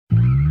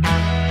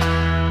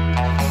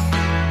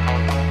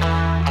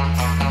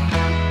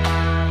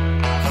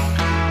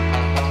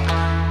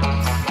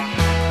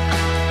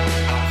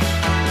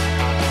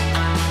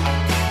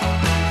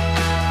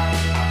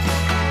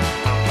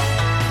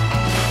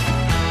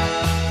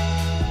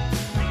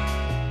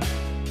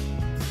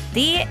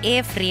Det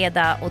är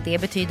fredag och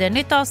det betyder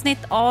nytt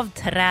avsnitt av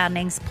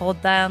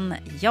Träningspodden.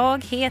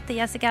 Jag heter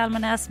Jessica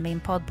Almenäs, min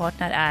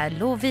poddpartner är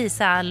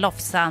Lovisa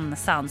Lofsan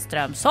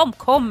Sandström som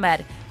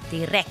kommer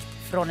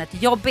direkt från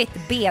ett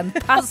jobbigt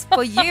benpass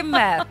på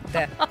gymmet.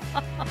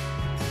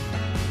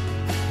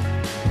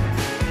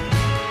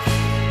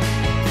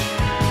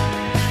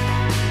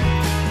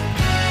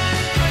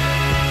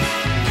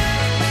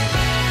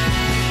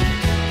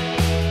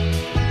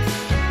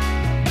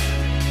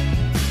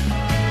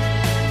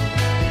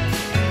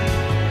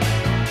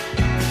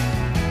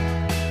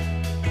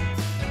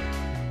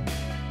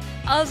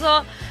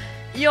 Alltså,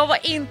 jag var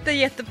inte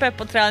jättepepp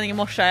på träning i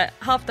morse.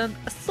 Haft en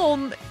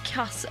sån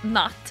kass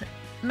natt.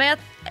 Men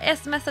jag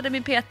smsade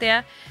min PT,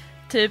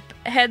 typ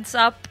heads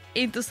up,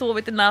 inte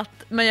sovit i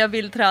natt, men jag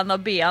vill träna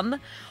ben.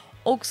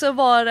 Och så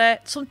var det,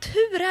 som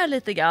tur är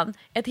lite grann,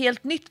 ett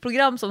helt nytt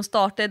program som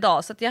startade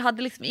idag. Så att jag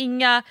hade liksom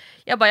inga,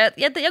 jag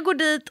går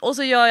dit och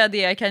så gör jag det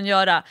jag kan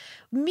göra.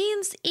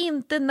 Minns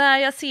inte när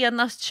jag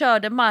senast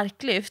körde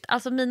marklyft.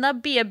 Alltså mina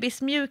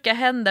bebismjuka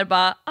händer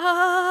bara,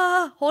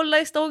 hålla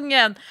i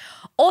stången.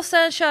 Och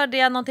sen körde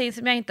jag någonting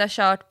som jag inte har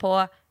kört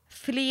på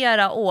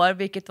flera år,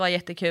 vilket var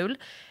jättekul.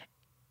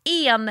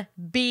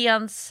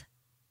 Enbens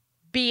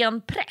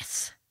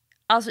benpress.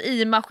 Alltså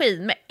i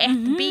maskin med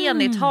ett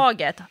ben i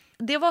taget.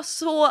 Det var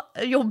så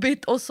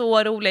jobbigt och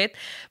så roligt.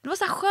 Det var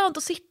så skönt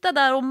att sitta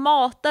där och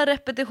mata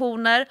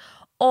repetitioner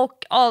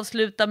och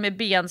avsluta med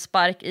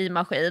benspark i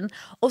maskin.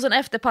 Och sen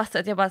efter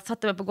passet jag bara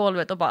satte mig på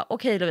golvet och bara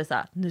okej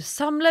Lovisa, nu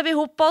samlar vi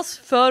ihop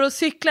oss för att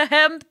cykla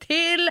hem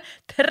till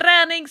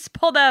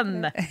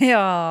Träningspodden.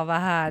 Ja, vad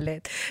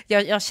härligt.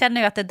 Jag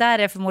känner ju att det där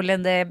är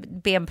förmodligen det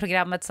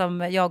benprogrammet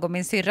som jag och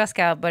min syrra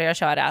ska börja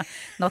köra.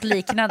 Något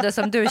liknande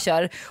som du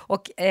kör.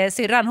 Och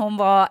syrran hon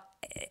var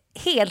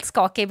helt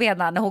skakig i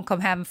benen när hon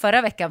kom hem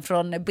förra veckan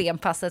från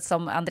benpasset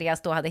som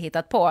Andreas då hade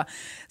hittat på.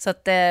 Så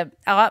att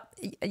ja,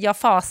 jag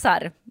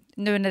fasar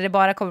nu när det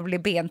bara kommer bli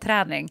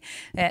benträning.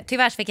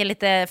 Tyvärr fick jag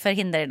lite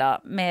förhinder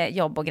idag med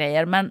jobb och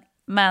grejer.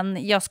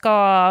 Men jag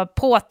ska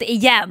på det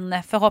igen,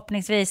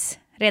 förhoppningsvis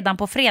redan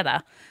på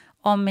fredag.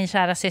 Om min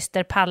kära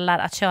syster pallar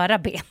att köra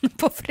ben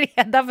på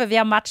fredag, för vi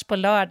har match på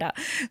lördag.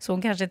 Så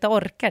hon kanske inte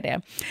orkar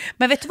det.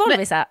 Men vet du vad,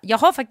 Lovisa? Jag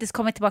har faktiskt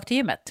kommit tillbaka till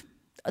gymmet.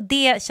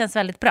 Det känns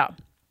väldigt bra.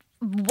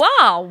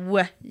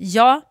 Wow!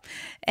 Ja,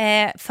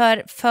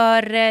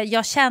 för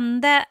jag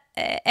kände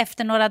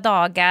efter några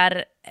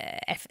dagar,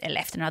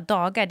 eller efter några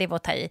dagar, det var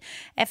att ta i,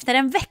 efter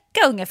en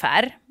vecka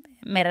ungefär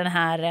med den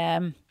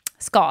här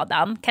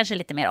skadan, kanske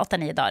lite mer,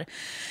 8-9 dagar,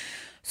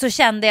 så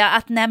kände jag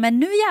att nej men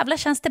nu jävlar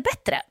känns det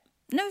bättre.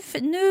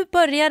 Nu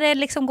börjar det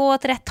liksom gå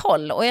åt rätt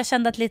håll och jag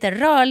kände att lite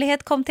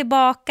rörlighet kom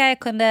tillbaka. Jag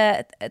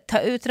kunde ta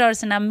ut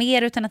rörelserna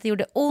mer utan att det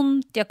gjorde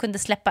ont. Jag kunde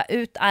släppa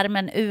ut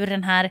armen ur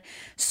den här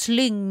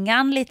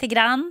slyngan lite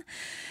grann.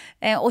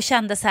 Och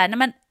kände så här, nej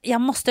men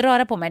jag måste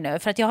röra på mig nu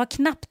för att jag har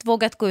knappt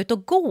vågat gå ut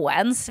och gå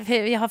ens. För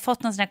jag har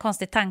fått någon sån här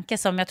konstig tanke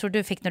som jag tror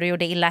du fick när du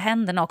gjorde illa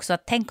händerna också.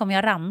 Att tänk om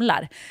jag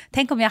ramlar,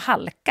 tänk om jag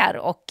halkar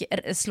och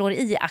slår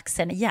i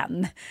axeln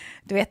igen.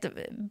 Du vet,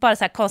 bara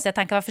så här konstiga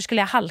tankar, varför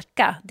skulle jag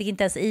halka? Det är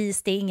inte ens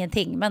is, det är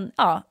ingenting. Men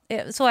ja,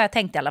 så har jag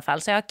tänkt i alla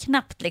fall. Så jag har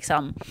knappt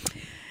liksom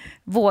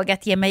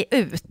vågat ge mig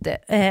ut.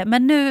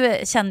 Men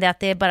nu kände jag att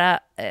det bara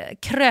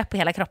kröp på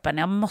hela kroppen.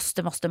 Jag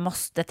måste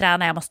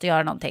träna, jag måste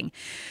göra någonting.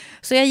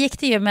 Så jag gick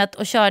till gymmet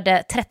och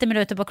körde 30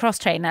 minuter på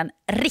crosstrainern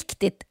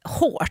riktigt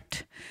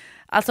hårt.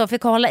 Alltså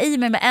fick hålla i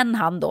mig med en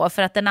hand då,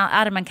 för att den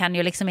armen kan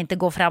ju liksom inte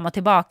gå fram och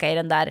tillbaka i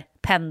den där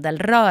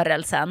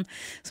pendelrörelsen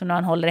som när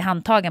man håller i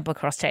handtagen på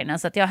crosstrainern.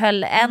 Så att jag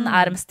höll en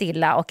arm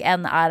stilla och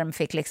en arm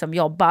fick liksom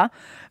jobba.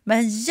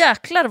 Men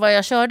jäklar vad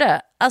jag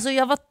körde. Alltså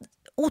jag var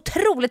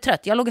otroligt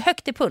trött. Jag låg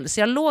högt i puls.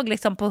 Jag låg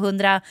liksom på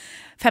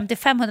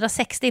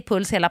 155-160 i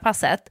puls hela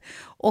passet.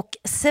 Och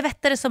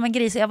svettade som en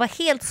gris. Jag var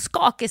helt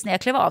skakig när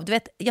jag klev av. Du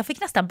vet, jag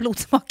fick nästan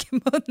blodsmak i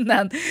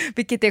munnen.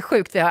 Vilket är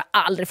sjukt, för jag har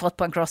aldrig fått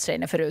på en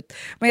crosstrainer förut.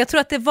 Men jag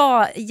tror att det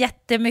var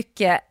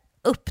jättemycket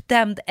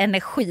uppdämd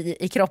energi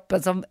i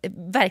kroppen som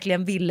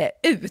verkligen ville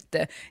ut.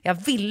 Jag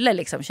ville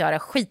liksom köra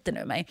skiten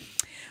ur mig.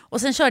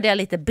 Och sen körde jag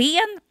lite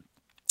ben.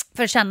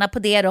 För att känna på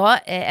det då,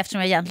 eftersom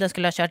jag egentligen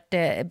skulle ha kört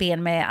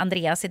ben med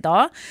Andreas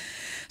idag.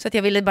 Så att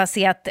jag ville bara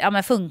se att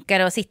men funkar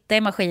det att sitta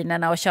i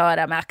maskinerna och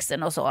köra med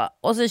axeln och så.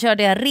 Och så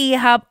körde jag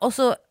rehab och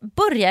så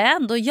började jag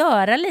ändå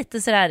göra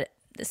lite sådär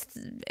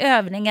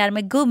övningar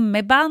med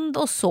gummiband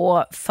och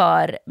så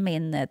för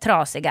min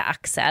trasiga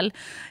axel.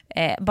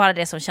 Bara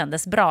det som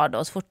kändes bra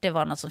då. Så fort det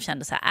var något som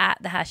kändes så här,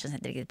 det här känns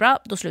inte riktigt bra,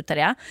 då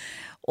slutade jag.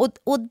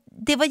 Och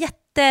det var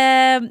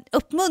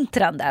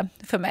jätteuppmuntrande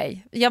för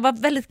mig. Jag var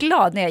väldigt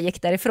glad när jag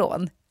gick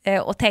därifrån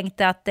och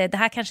tänkte att det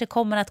här kanske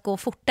kommer att gå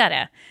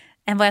fortare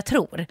än vad jag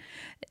tror.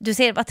 Du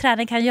ser vad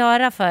träning kan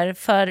göra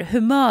för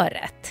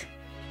humöret.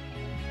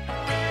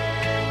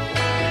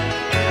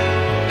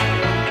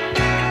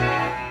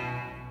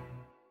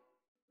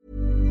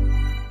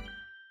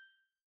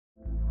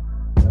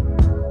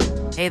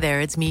 Hey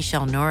there, it's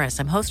Michelle Norris.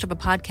 I'm host of a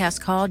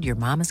podcast called Your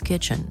Mama's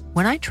Kitchen.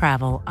 When I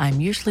travel, I'm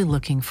usually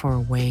looking for a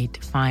way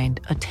to find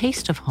a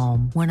taste of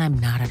home when I'm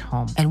not at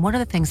home. And one of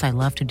the things I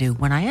love to do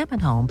when I am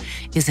at home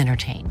is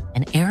entertain.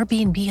 And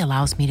Airbnb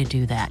allows me to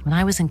do that. When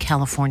I was in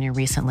California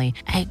recently,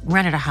 I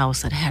rented a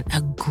house that had a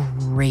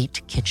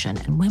great kitchen.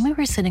 And when we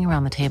were sitting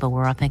around the table, we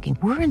were all thinking,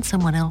 we're in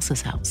someone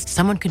else's house.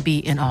 Someone could be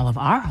in all of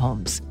our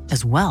homes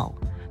as well.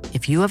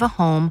 If you have a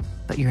home,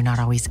 but you're not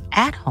always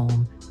at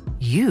home,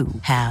 you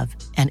have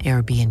an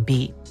Airbnb.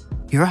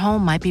 Your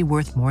home might be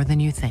worth more than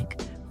you think.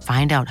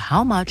 Find out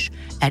how much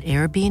at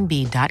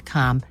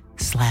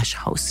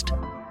airbnb.com/host.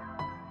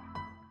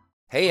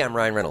 Hey, I'm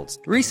Ryan Reynolds.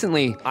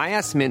 Recently, I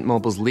asked Mint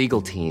Mobile's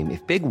legal team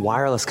if big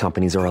wireless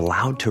companies are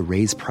allowed to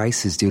raise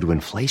prices due to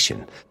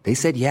inflation. They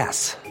said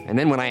yes. And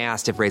then when I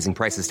asked if raising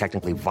prices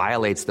technically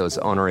violates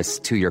those onerous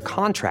two-year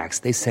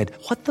contracts, they said,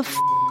 "What the f***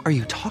 are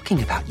you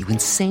talking about, you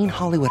insane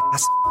Hollywood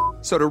ass?"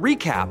 So to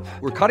recap,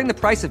 we're cutting the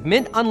price of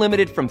Mint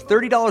Unlimited from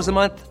 $30 a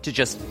month to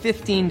just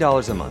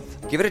 $15 a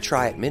month. Give it a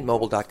try at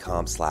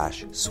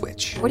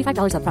mintmobile.com/switch.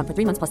 $45 up front for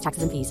 3 months plus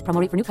taxes and fees.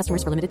 Promo rate for new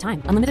customers for limited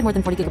time. Unlimited more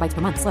than 40 gigabytes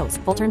per month. Slows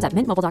full terms at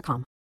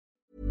mintmobile.com.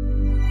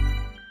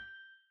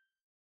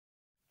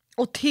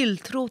 Och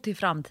tilltro till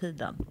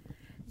framtiden.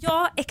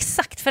 Ja,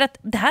 exakt. För att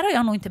det här har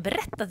jag nog inte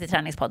berättat i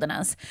Träningspodden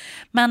ens.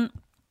 Men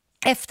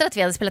efter att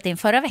vi hade spelat in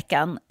förra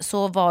veckan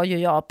så var ju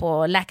jag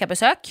på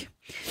läkarbesök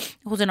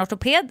hos en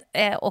ortoped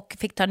och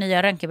fick ta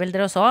nya röntgenbilder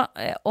och så.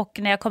 Och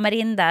när jag kommer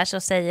in där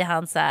så säger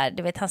han så här,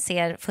 du vet, han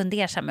ser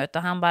fundersam ut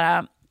och han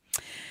bara,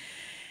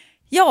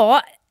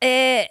 ja,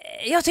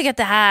 jag tycker att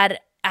det här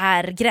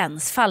är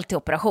gränsfall till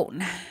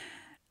operation.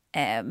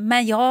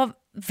 Men jag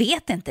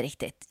vet inte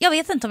riktigt. Jag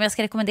vet inte om jag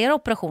ska rekommendera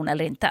operation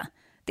eller inte.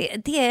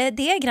 Det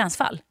är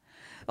gränsfall.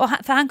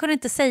 För han kunde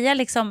inte säga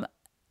liksom,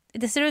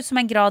 det ser ut som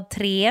en grad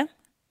 3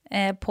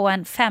 på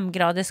en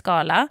 5-gradig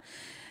skala.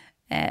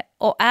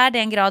 Och är det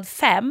en grad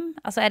 5,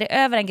 alltså är det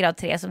över en grad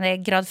 3, som det är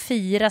grad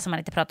 4 som man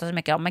inte pratar så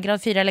mycket om, men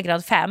grad 4 eller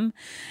grad 5,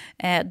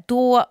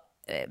 då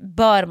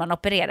bör man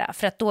operera.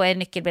 För att då är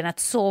nyckelbenet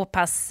så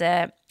pass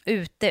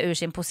ute ur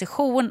sin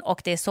position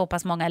och det är så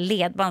pass många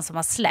ledband som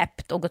har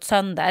släppt och gått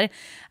sönder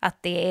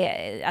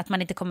att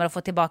man inte kommer att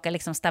få tillbaka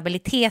liksom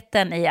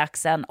stabiliteten i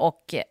axeln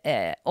och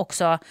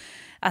också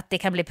att det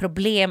kan bli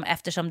problem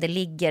eftersom det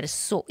ligger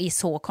i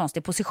så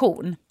konstig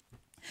position.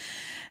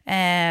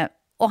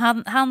 Och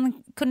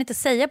han kunde inte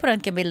säga på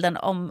röntgenbilden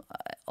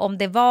om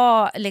det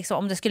var liksom,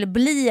 om det skulle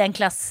bli en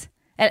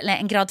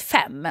grad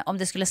 5, om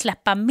det skulle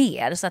släppa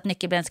mer så att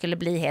nyckelbenet skulle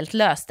bli helt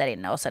löst där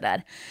inne och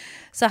sådär.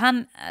 Så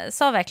han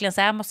sa verkligen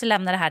så här, jag måste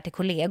lämna det här till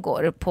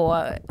kollegor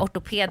på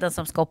ortopeden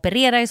som ska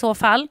operera i så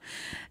fall.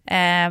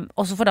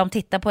 Och så får de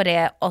titta på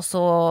det och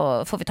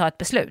så får vi ta ett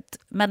beslut.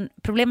 Men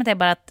problemet är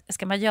bara att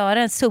ska man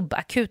göra en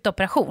subakut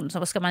operation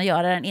så ska man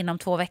göra den inom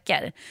 2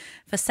 veckor.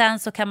 För sen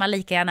så kan man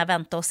lika gärna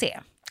vänta och se.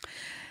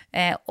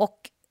 Och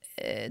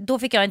då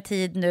fick jag en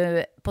tid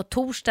nu på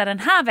torsdag den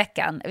här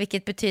veckan,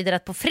 vilket betyder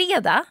att på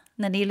fredag,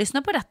 när ni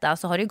lyssnar på detta,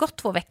 så har det gått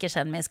 2 veckor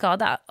sedan min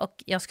skada och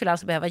jag skulle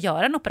alltså behöva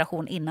göra en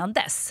operation innan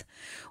dess.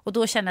 Och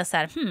då känner jag så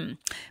här, men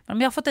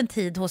om jag har fått en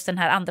tid hos den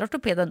här andra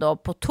ortopeden då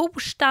på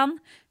torsdagen,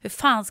 hur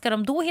fan ska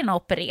de då hinna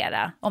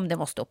operera om det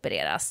måste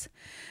opereras?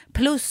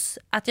 Plus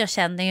att jag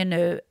känner ju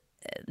nu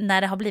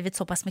när det har blivit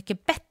så pass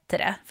mycket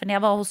bättre. För när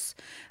jag var hos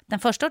den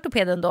första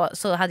ortopeden då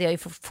så hade jag ju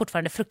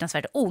fortfarande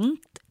fruktansvärt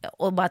ont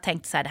och bara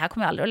tänkte så här, det här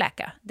kommer jag aldrig att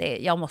läka.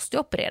 Jag måste ju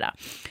operera.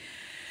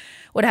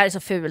 Och det här är så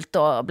fult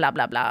och bla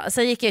bla bla.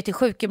 Så gick jag till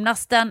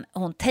sjukgymnasten,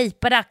 hon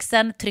tejpade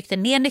axeln, tryckte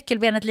ner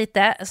nyckelbenet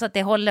lite så att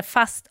det hålls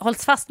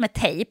fast med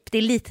tejp. Det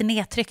är lite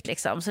nedtryckt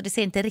liksom, så det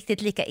ser inte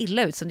riktigt lika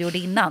illa ut som det gjorde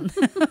innan.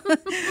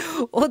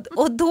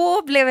 och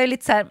då blev jag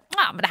lite så här,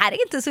 men det här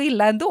är inte så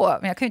illa ändå.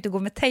 Men jag kan ju inte gå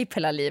med tejp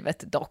hela livet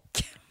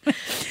dock.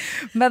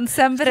 Men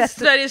sen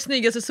Sveriges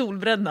snyggaste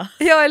solbränna.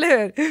 Ja, eller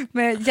hur?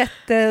 Med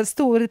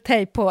jättestor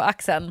tejp på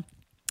axeln.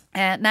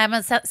 Nej,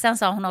 men sen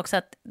sa hon också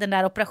att den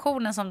där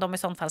operationen som de i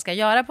sånt fall ska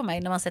göra på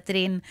mig, när man sätter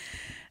in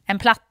en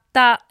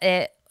platta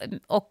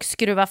och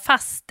skruvar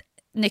fast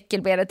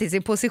nyckelbenet i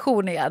sin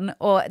position igen.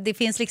 Och det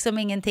finns liksom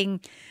ingenting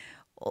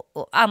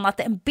annat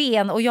än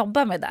ben att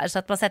jobba med där. Så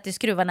att man sätter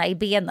skruvarna i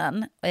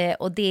benen.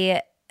 Och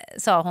det,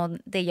 sa hon,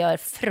 det gör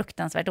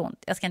fruktansvärt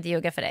ont. Jag ska inte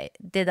ljuga för dig.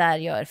 Det där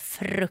gör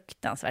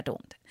fruktansvärt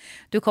ont.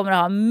 Du kommer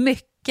att ha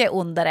mycket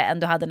ondare än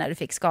du hade när du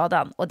fick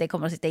skadan. Och det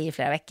kommer att sitta i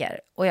flera veckor.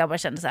 Och jag bara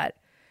kände så här,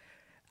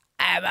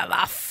 men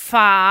vad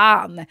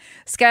fan,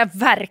 ska jag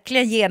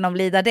verkligen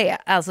genomlida det?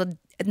 Alltså,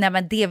 nej,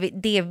 men det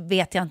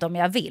vet jag inte om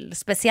jag vill.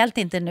 Speciellt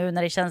inte nu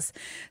när det känns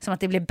som att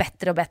det blir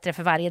bättre och bättre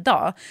för varje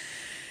dag.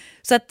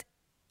 Så att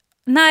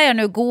när jag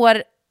nu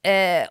går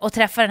och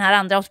träffar den här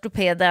andra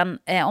ortopeden,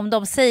 om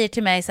de säger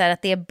till mig så här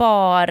att det är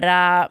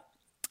bara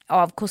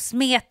av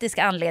kosmetisk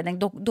anledning,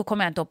 då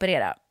kommer jag inte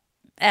operera.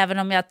 Även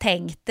om jag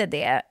tänkte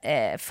det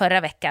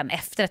förra veckan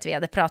efter att vi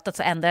hade pratat,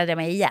 så ändrade jag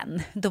mig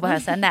igen. Då var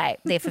jag så här, nej,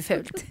 det är för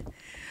fult.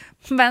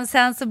 Men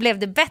sen så blev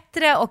det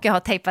bättre och jag har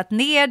tejpat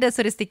ner det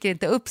så det sticker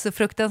inte upp så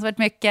fruktansvärt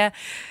mycket.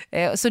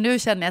 Så nu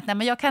känner jag att nej,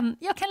 men jag kan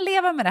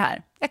leva med det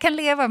här. Jag kan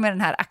leva med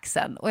den här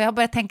axeln. Och jag har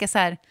börjat tänka så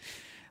här,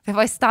 jag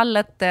var i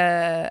stallet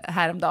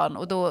häromdagen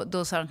och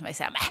då sa de till mig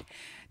så här,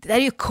 det där är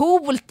ju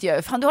coolt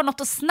ju. Fan, du har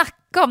något att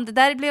snacka om. Det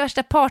där blir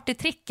värsta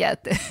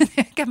partytricket.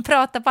 Jag kan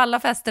prata på alla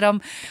fester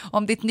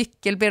om ditt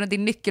nyckelben och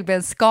din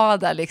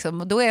nyckelbensskada.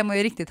 Liksom. Och då är man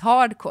ju riktigt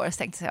hardcore. Så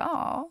tänkte jag,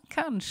 ja,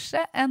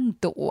 kanske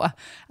ändå.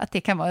 Att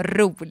det kan vara en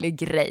rolig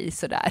grej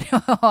sådär.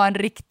 Att ha en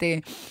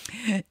riktig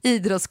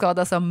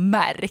idrottsskada som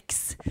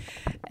märks.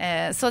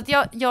 Så att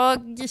jag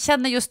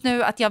känner just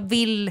nu att jag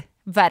vill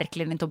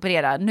verkligen inte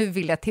operera. Nu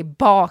vill jag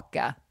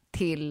tillbaka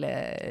till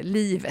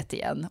livet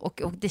igen.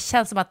 Och det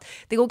känns som att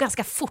det går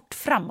ganska fort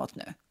framåt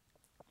nu.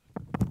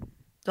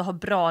 Du har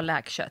bra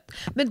läkkött.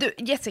 Men du,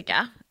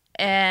 Jessica,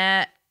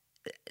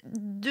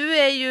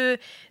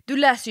 du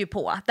läser ju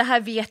på. Det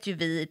här vet ju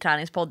vi i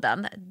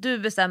träningspodden. Du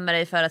bestämmer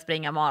dig för att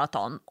springa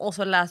maraton och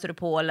så läser du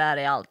på och lär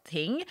dig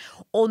allting.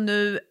 Och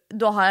nu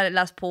då har jag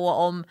läst på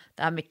om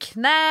det här med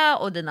knä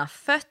och dina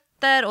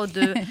fötter och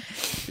du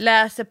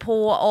läser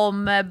på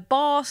om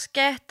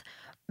basket.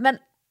 Men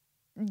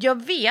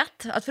jag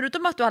vet att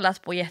förutom att du har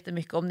läst på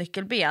jättemycket om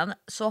nyckelben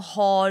så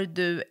har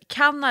du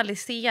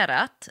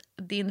kanaliserat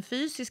din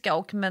fysiska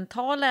och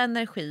mentala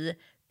energi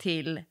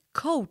till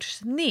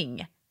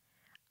coachning.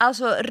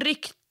 Alltså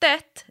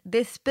ryktet,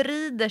 det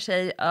sprider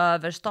sig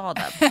över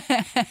staden.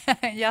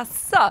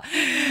 Jaså?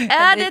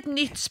 Är det ett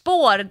nytt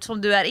spår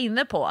som du är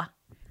inne på?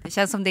 Det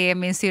känns som det är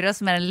min syrra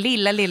som är den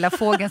lilla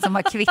fågeln som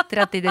har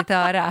kvittrat i ditt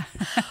öra.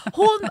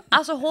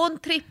 Hon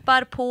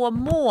trippar på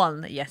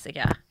moln,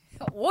 Jessica.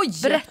 Oj!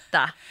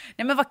 Berätta.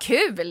 Nej men vad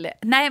kul.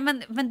 Nej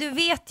men du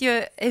vet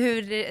ju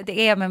hur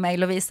det är med mig,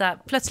 Lovisa.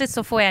 Plötsligt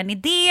så får jag en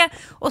idé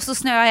och så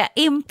snöar jag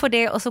in på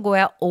det och så går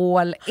jag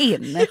all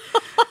in.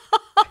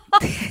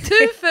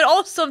 Tur för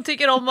oss som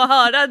tycker om att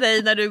höra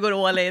dig när du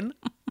går all in.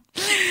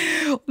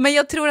 Men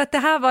jag tror att det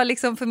här var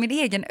liksom för min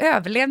egen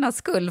överlevnads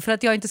skull, för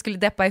att jag inte skulle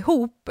deppa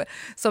ihop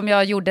som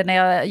jag gjorde när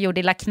jag gjorde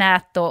illa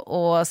knät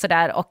och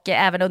sådär, och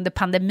även under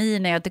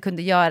pandemin när jag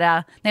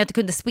inte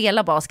kunde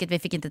spela basket, vi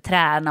fick inte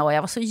träna och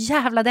jag var så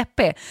jävla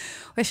deppig.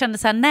 Och jag kände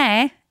så här,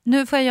 nej,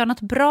 nu får jag göra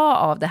något bra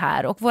av det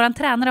här. Och våran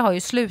tränare har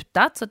ju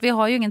slutat, så att vi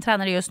har ju ingen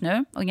tränare just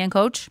nu och ingen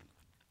coach.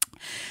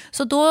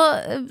 Så då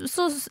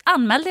så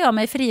anmälde jag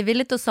mig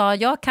frivilligt och sa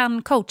jag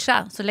kan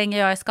coacha så länge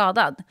jag är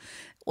skadad.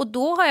 Och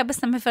då har jag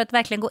bestämt mig för att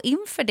verkligen gå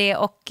in för det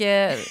och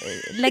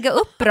lägga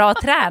upp bra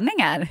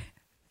träningar.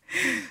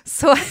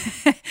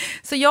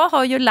 Så jag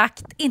har ju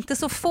lagt inte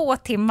så få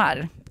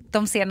timmar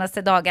de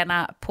senaste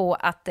dagarna på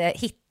att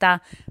hitta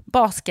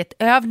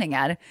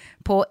basketövningar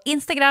på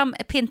Instagram,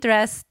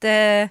 Pinterest,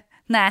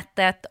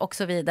 nätet och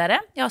så vidare.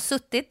 Jag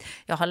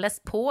har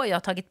läst på, jag har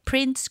tagit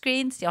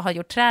printscreens, jag har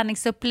gjort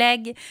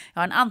träningsupplägg,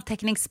 jag har en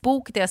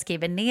anteckningsbok där jag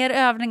skriver ner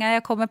övningar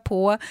jag kommer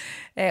på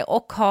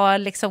och har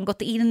liksom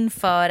gått in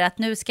för att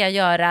nu ska jag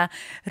göra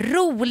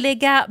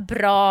roliga,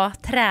 bra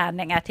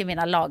träningar till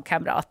mina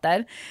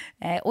lagkamrater.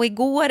 Och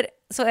igår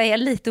så är jag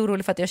lite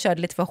orolig för att jag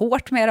körde lite för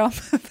hårt med dem.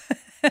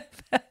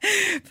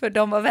 För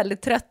de var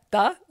väldigt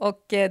trötta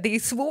och det är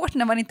svårt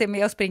när man inte är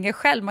med och springer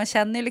själv. Man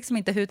känner liksom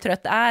inte hur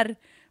trött är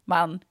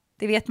man.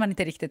 Det vet man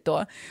inte riktigt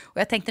då.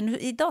 Och jag tänkte,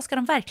 idag ska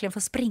de verkligen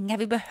få springa.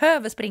 Vi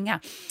behöver springa.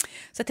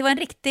 Så det var en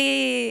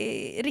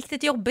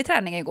riktigt jobbig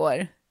träning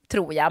igår,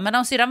 tror jag. Men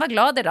om syrran var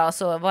glad idag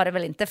så var det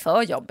väl inte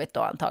för jobbigt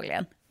då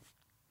antagligen.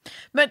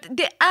 Men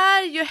det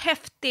är ju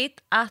häftigt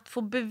att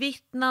få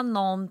bevittna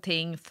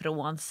någonting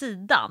från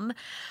sidan.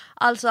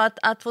 Alltså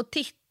att få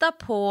titta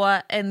på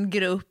en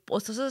grupp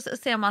och så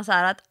ser man så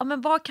här att ja,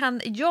 men vad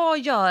kan jag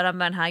göra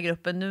med den här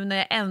gruppen nu när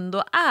jag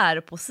ändå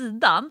är på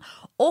sidan?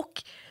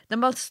 Och när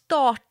man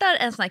startar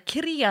en sån här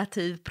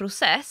kreativ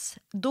process,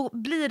 då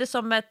blir det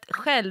som ett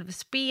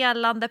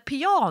självspelande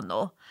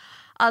piano.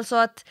 Alltså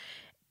att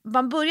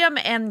man börjar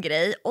med en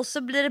grej och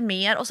så blir det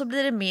mer och så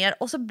blir det mer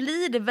och så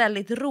blir det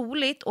väldigt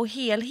roligt och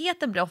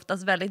helheten blir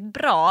oftast väldigt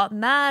bra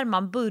när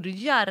man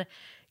börjar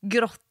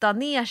grotta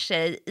ner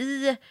sig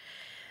i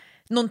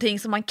någonting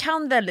som man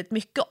kan väldigt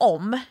mycket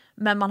om,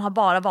 men man har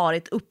bara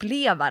varit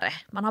upplevare.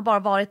 Man har bara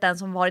varit den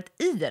som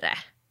varit i det.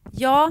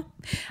 Ja,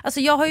 alltså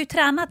jag har ju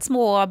tränat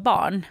små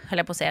barn, höll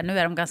jag på att säga. Nu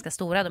är de ganska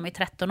stora, de är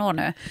 13 år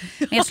nu.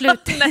 Men jag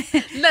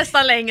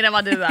Nästan längre än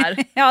vad du är.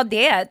 Ja,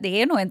 det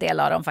är nog en del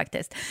av dem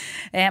faktiskt.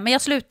 Men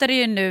jag slutade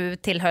ju nu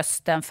till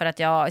hösten för att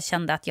jag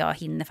kände att jag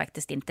hinner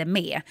faktiskt inte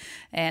med.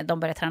 De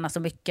börjar träna så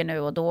mycket nu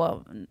och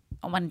då,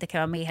 om man inte kan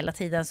vara med hela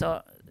tiden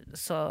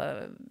så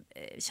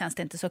känns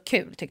det inte så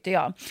kul, tyckte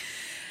jag.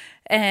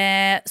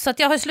 Så att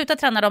jag har slutat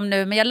träna dem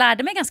nu, men jag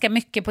lärde mig ganska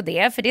mycket på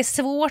det, för det är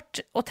svårt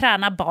att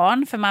träna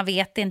barn för man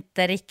vet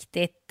inte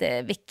riktigt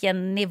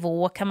vilken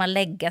nivå kan man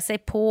lägga sig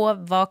på,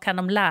 vad kan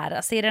de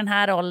lära sig i den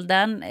här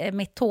åldern.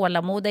 Mitt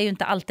tålamod är ju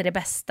inte alltid det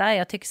bästa.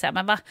 Jag tycker så här,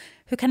 men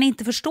hur kan ni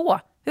inte förstå?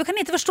 Hur kan ni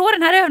inte förstå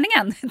den här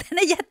övningen? Den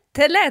är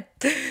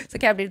jättelätt. Så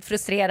kan jag bli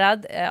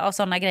frustrerad av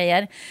sådana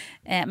grejer.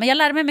 Men jag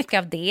lärde mig mycket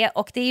av det,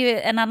 och det är ju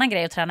en annan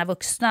grej att träna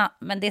vuxna,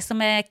 men det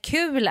som är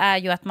kul är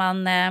ju att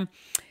man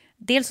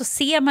dels så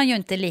ser man ju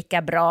inte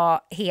lika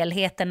bra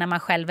helheten när man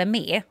själv är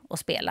med och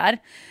spelar.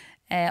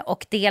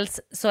 Och dels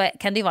så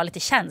kan det ju vara lite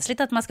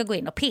känsligt att man ska gå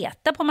in och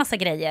peta på massa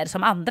grejer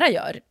som andra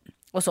gör.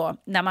 Och så,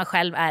 när man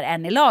själv är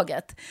en i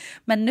laget.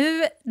 Men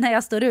nu när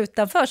jag står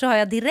utanför så har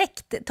jag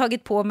direkt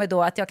tagit på mig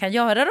då att jag kan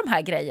göra de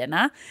här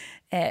grejerna.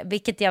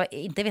 Vilket jag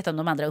inte vet om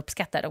de andra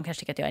uppskattar. De kanske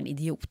tycker att jag är en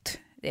idiot.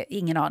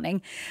 Ingen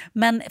aning.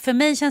 Men för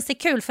mig känns det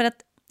kul för att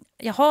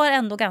jag har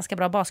ändå ganska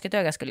bra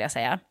basketöga skulle jag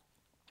säga.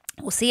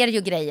 Och ser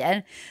ju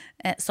grejer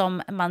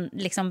som man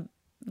liksom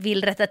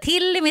vill rätta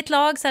till i mitt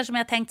lag. Så här som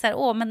jag tänkt så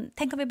här, men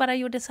tänk om vi bara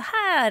gjorde så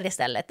här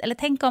istället. Eller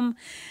tänk om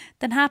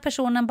den här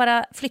personen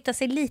bara flyttar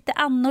sig lite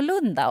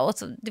annorlunda. Och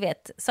så, du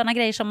vet, sådana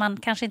grejer som man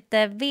kanske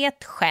inte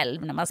vet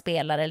själv när man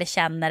spelar eller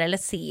känner eller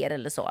ser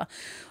eller så.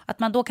 Att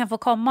man då kan få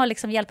komma och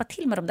liksom hjälpa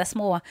till med de där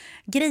små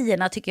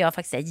grejerna tycker jag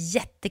faktiskt är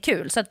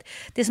jättekul. Så att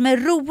det som är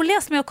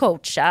roligast med att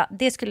coacha,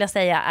 det skulle jag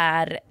säga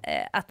är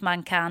att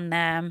man kan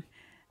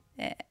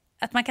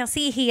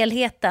se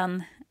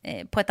helheten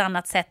på ett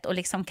annat sätt och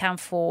liksom kan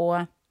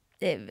få,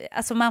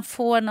 alltså man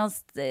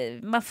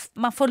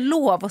får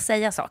lov att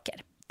säga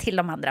saker till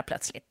de andra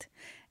plötsligt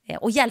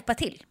och hjälpa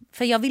till.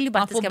 För jag vill ju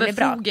bara att det ska bli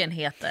bra. Man får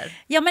befogenheter.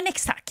 Ja men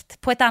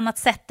exakt, på ett annat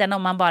sätt än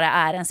om man bara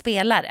är en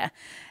spelare.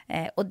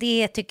 Och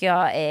det tycker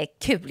jag är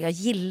kul. Jag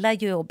gillar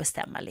ju att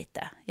bestämma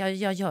lite.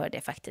 Jag gör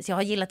det faktiskt. Jag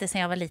har gillat det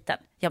sedan jag var liten.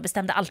 Jag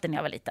bestämde alltid när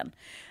jag var liten.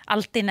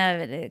 Alltid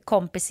när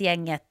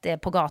kompisgänget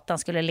på gatan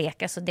skulle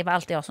leka så det var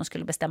alltid jag som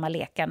skulle bestämma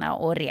lekarna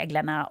och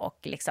reglerna och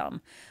liksom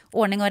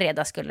ordning och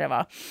reda skulle det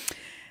vara.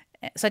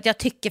 Så att jag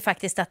tycker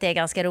faktiskt att det är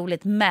ganska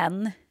roligt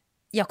men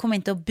jag kommer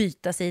inte att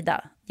byta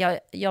sida.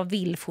 Jag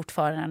vill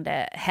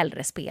fortfarande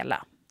hellre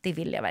spela. Det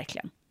vill jag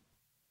verkligen.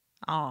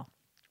 Ja.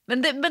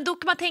 Men då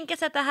kan man tänka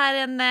sig att det här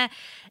är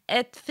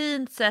ett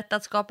fint sätt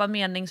att skapa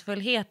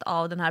meningsfullhet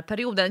av den här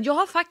perioden. Jag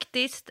har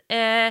faktiskt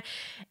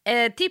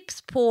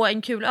tips på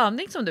en kul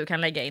övning som du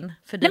kan lägga in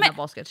för dina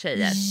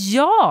baskettjejer.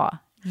 Ja,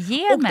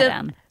 ge mig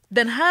den.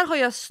 Den här har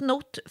jag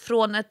snott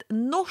från ett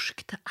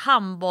norskt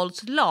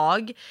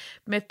handbollslag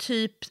med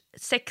typ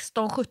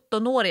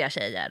 16-17-åriga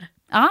tjejer.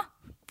 Ja.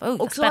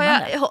 Och så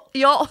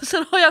och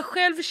sen har jag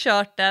själv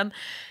kört den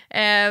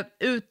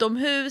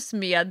utomhus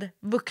med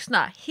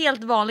vuxna,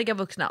 helt vanliga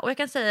vuxna. Och jag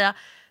kan säga,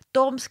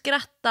 de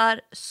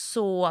skrattar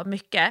så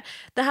mycket.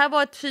 Det här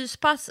var ett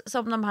fyspass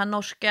som de här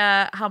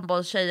norska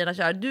handbollstjejerna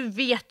kör. Du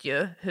vet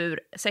ju hur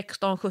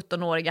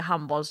 16-17-åriga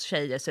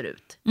handbollstjejer ser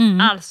ut.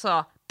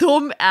 Alltså,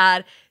 de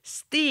är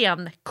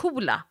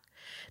stencoola.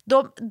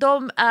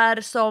 De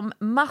är som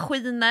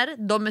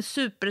maskiner, de är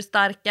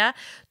superstarka.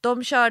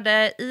 De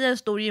körde i en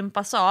stor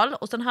gympasal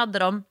och sen hade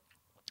de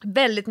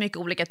väldigt mycket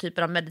olika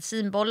typer av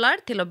medicinbollar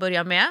till att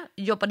börja med.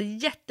 Jobbade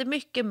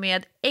jättemycket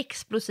med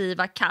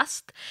explosiva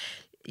kast.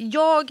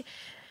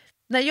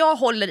 När jag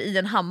håller i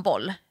en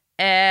handboll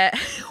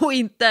och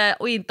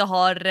inte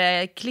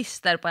har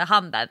klister på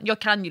handen.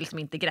 Jag kan ju liksom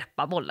inte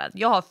greppa bollen.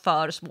 Jag har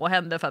för små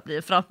händer för att bli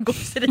en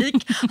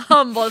framgångsrik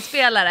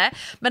handbollsspelare.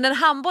 Men en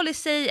handboll i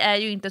sig är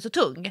ju inte så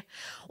tung.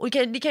 Och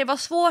det kan ju vara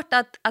svårt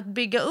att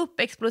bygga upp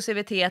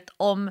explosivitet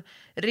om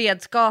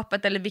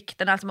redskapet eller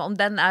vikten, alltså om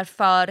den är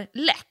för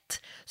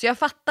lätt. Så jag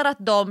fattar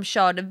att de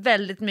körde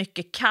väldigt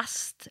mycket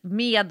kast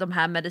med de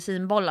här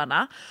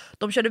medicinbollarna.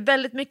 De körde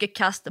väldigt mycket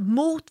kast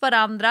mot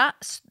varandra.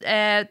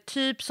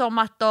 Typ som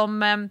att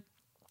de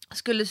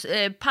skulle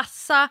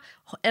passa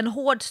en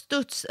hård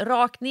studs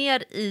rakt ner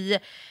i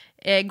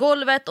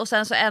golvet och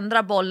sen så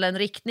ändrar bollen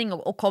riktning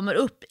och kommer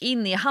upp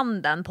in i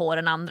handen på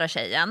den andra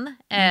tjejen.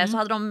 Så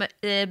hade de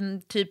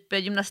typ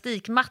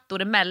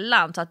gymnastikmattor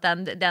emellan så att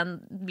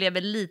den blev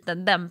en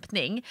liten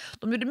dämpning.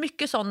 De gjorde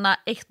mycket sådana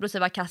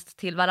explosiva kast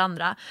till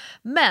varandra.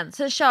 Men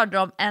sen körde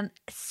de en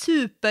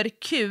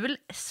superkul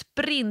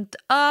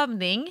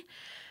sprintövning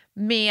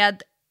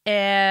med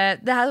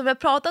det här som vi har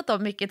pratat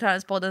om mycket i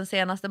Träningspodden de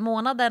senaste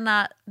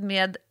månaderna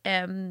med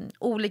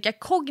olika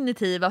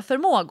kognitiva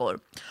förmågor.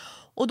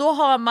 Och då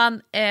har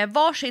man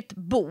varsitt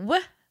bo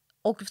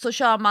och så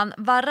kör man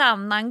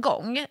varannan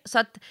gång. Så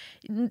att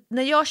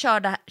när jag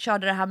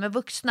körde det här med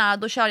vuxna,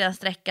 då körde jag en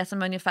sträcka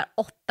som är ungefär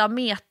 8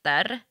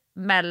 meter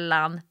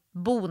mellan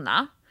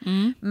bona.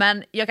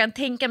 Men jag kan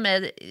tänka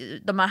mig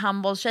de här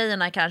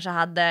handbollstjejerna kanske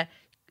hade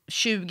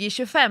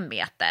 20-25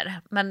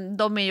 meter. Men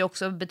de är ju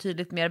också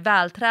betydligt mer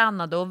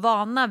vältränade och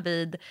vana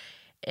vid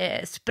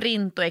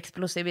sprint och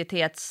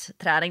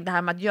explosivitetsträning. Det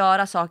här med att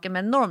göra saker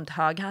med enormt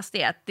hög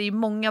hastighet. Det är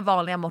många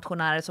vanliga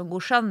motionärer som går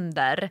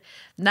sönder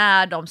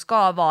när de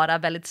ska vara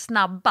väldigt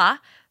snabba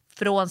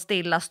från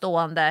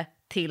stillastående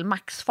till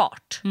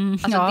maxfart.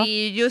 Alltså det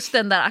är just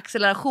den där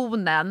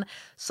accelerationen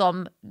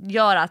som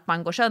gör att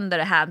man går sönder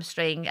i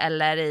hamstring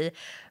eller i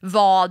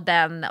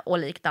vaden och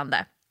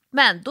liknande.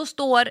 Men då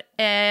står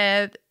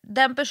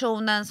den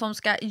personen som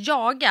ska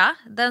jaga,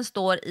 den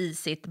står i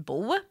sitt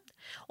bo.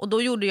 Och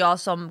då gjorde jag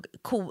som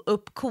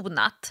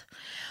uppkonat.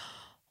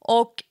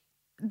 Och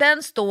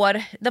den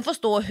får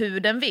stå hur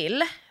den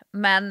vill,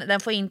 men den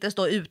får inte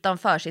stå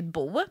utanför sitt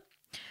bo.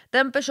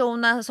 Den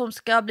personen som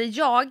ska bli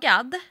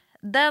jagad,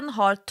 den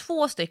har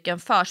 2 stycken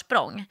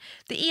försprång.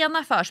 Det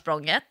ena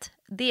försprånget,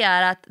 det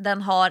är att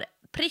den har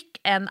prick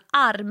en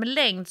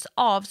armlängds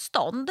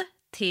avstånd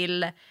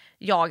till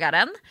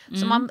jagaren.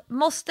 Så man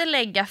måste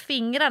lägga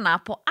fingrarna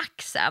på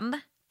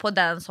axeln på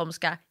den som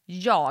ska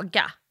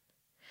jaga.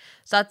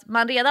 Så att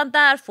man redan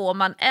där får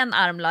man en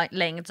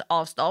armlängds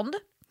avstånd.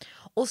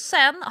 Och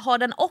sen har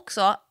den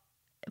också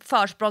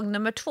försprång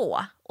nummer 2.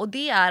 Och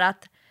det är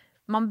att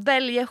man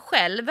väljer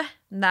själv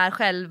när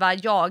själva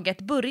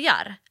jaget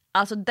börjar.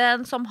 Alltså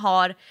den som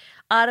har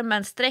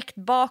armen sträckt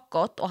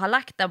bakåt och har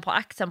lagt den på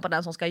axeln på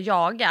den som ska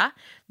jaga.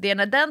 Det är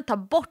när den tar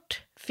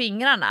bort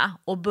fingrarna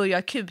och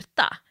börjar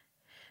kuta.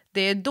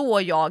 Det är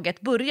då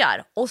jaget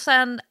börjar. Och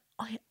sen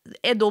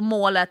är då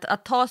målet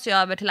att ta sig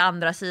över till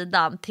andra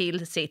sidan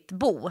till sitt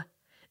bo.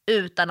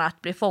 Utan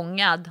att bli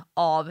fångad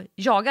av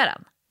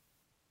jagaren.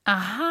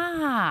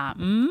 Aha.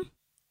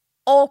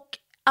 Och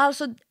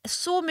alltså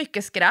så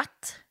mycket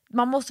skratt.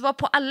 Man måste vara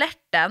på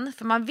alerten,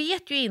 för man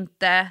vet ju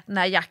inte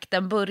när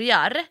jakten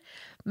börjar.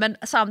 Men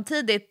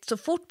samtidigt, så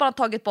fort man har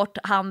tagit bort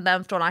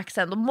handen från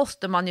axeln, då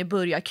måste man ju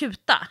börja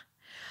kuta.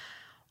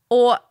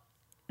 Och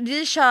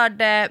vi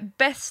körde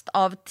bäst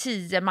av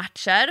 10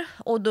 matcher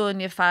och då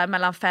ungefär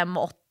mellan 5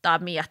 och 8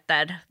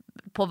 meter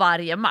på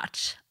varje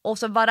match. Och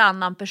så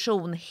varannan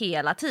person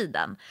hela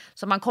tiden.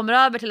 Så man kommer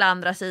över till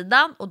andra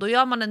sidan och då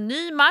gör man en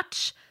ny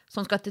match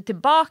som ska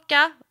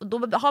tillbaka, och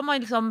då har man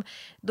liksom,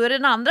 då är det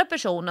den andra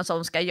personen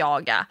som ska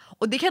jaga.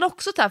 Och det kan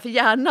också ta, för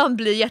hjärnan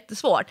blir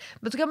jättesvårt.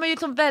 Men så kan man ju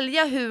liksom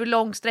välja hur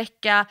lång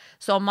sträcka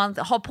som man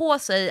har på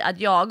sig att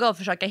jaga och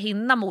försöka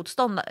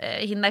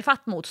hinna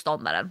ifatt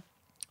motståndaren.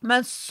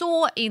 Men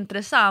så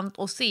intressant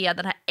att se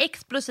den här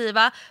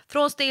explosiva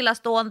från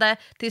stillastående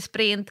till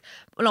sprint,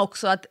 och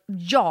också att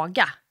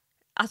jaga.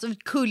 Alltså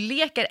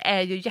kullekar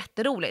är ju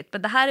jätteroligt,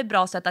 men det här är ett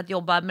bra sätt att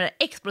jobba med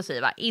det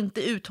explosiva,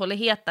 inte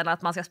uthålligheten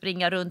att man ska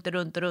springa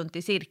runt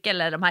i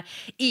cirkel, eller de här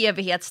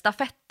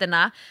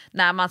evighetsstafetterna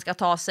när man ska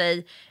ta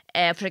sig,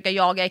 försöka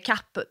jaga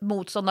ikapp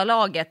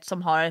motståndarlaget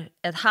som har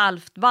ett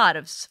halvt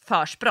varvs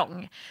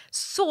försprång.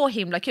 Så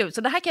himla kul,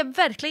 så det här kan jag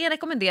verkligen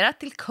rekommendera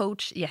till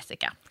coach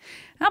Jessica.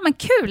 Ja, men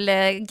kul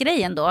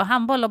grejen då.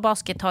 Handboll och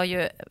basket har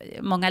ju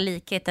många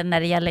likheter när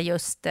det gäller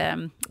just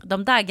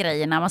de där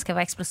grejerna. Man ska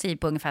vara explosiv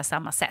på ungefär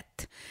samma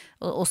sätt.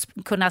 Och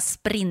kunna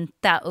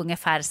sprinta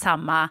ungefär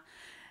samma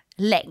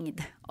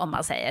längd, om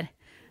man säger.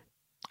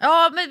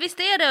 Ja, men visst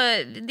är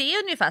det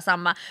är ungefär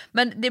samma.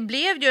 Men det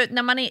blev ju,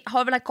 när man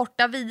har den här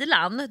korta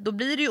vilan, då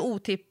blir det ju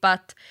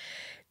otippat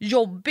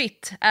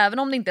jobbigt, även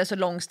om det inte är så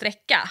lång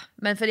sträcka.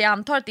 Men för jag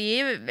antar att det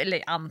är ju,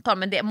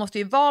 men det måste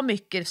ju vara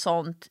mycket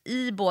sånt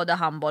i både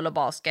handboll och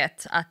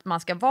basket, att man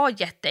ska vara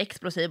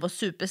jätteexplosiv och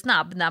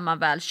supersnabb när man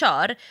väl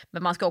kör,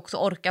 men man ska också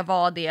orka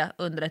vara det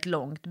under ett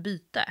långt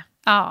byte.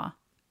 Ja,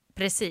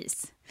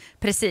 precis.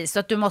 Så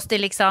att du måste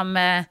liksom,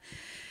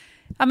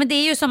 ja, men det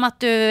är ju som att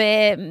du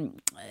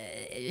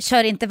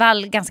kör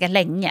intervall ganska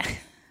länge.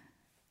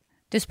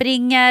 Du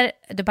springer,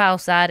 du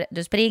pausar,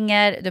 du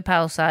springer, du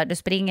pausar, du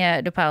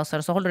springer, du pausar,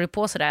 och så håller du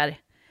på så där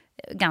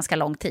ganska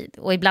lång tid.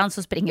 Och ibland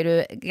så springer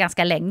du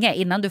ganska länge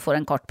innan du får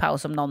en kort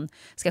paus om någon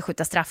ska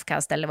skjuta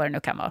straffkast eller vad det nu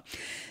kan vara.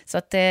 Så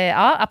att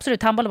ja,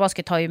 absolut, handboll och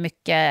basket har ju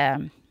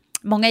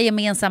många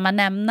gemensamma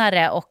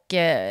nämnare, och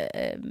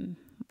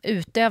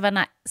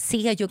utövarna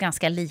ser ju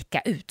ganska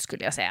lika ut,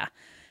 skulle jag säga.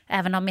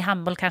 Även om i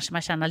handboll kanske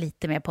man känner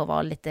lite mer på att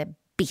vara lite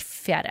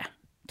biffigare,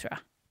 tror jag.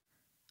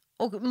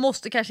 Och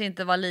måste kanske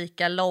inte vara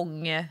lika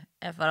lång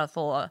för att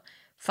få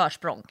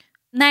försprång.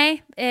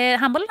 Nej,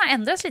 handbollen har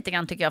ändrats lite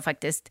grann, tycker jag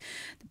faktiskt.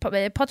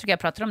 Patrik och jag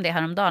pratade om det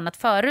häromdagen, att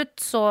förut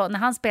så när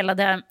han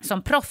spelade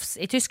som proffs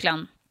i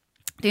Tyskland,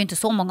 det är ju inte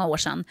så många år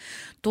sedan,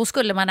 då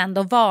skulle man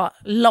ändå vara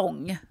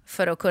lång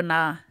för att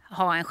kunna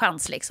ha en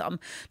chans liksom.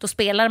 Då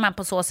spelade man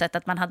på så sätt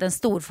att man hade en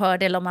stor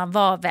fördel om man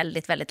var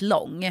väldigt, väldigt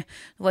lång.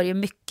 Då var det ju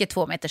mycket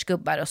 2 meters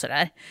gubbar och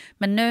sådär.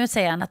 Men nu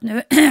säger han att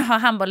nu har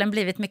handbollen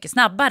blivit mycket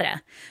snabbare.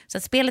 Så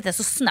att spelet är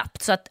så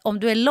snabbt, så att om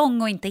du är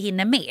lång och inte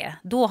hinner med,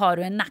 då har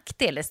du en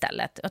nackdel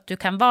istället. Att du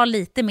kan vara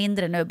lite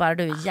mindre nu, bara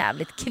du är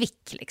jävligt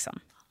kvick liksom.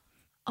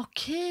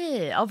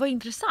 Okej, ja, vad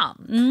intressant.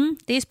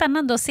 Det är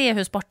spännande att se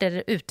hur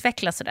sporter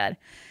utvecklas sådär.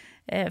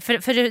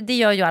 För det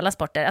gör ju alla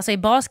sporter. Alltså i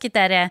basket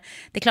är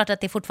det klart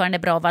att det fortfarande är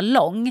bra att vara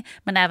lång,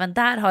 men även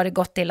där har det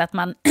gått till att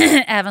man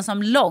även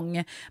som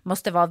lång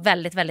måste vara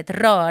väldigt, väldigt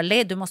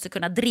rörlig. Du måste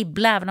kunna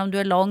dribbla även om du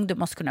är lång. Du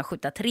måste kunna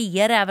skjuta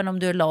treor även om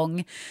du är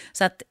lång.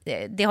 Så att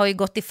det har ju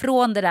gått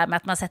ifrån det där med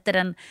att man sätter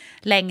den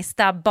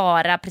längsta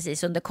bara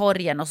precis under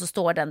korgen, och så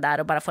står den där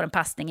och bara får en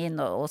passning in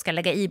och ska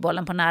lägga i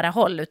bollen på nära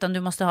håll. Utan du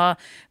måste ha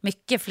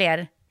mycket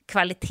fler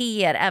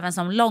kvaliteter även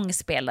som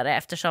långspelare,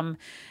 eftersom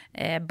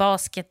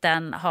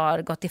basketen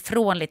har gått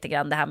ifrån lite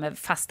grann det här med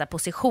fasta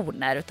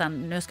positioner, utan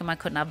nu ska man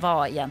kunna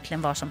vara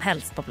egentligen var som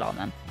helst på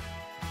planen.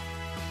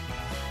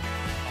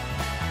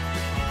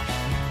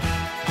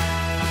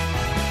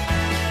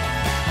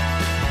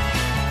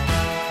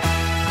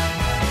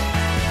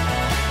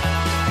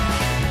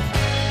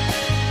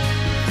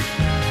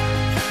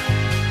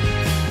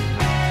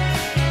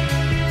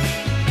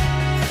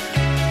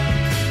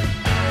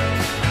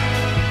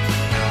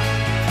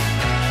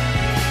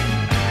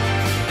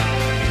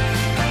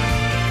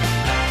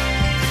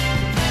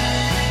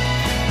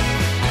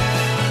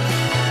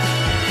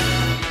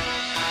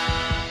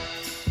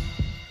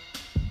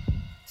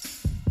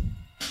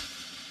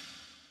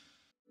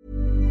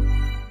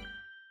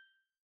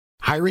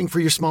 Hiring for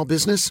your small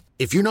business?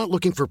 If you're not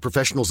looking for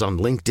professionals on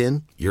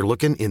LinkedIn, you're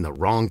looking in the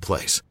wrong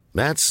place.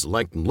 That's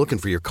like looking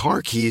for your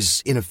car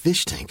keys in a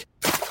fish tank.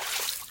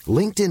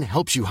 LinkedIn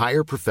helps you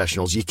hire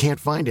professionals you can't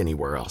find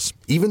anywhere else,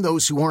 even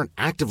those who aren't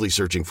actively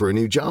searching for a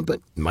new job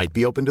but might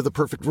be open to the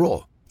perfect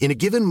role. In a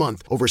given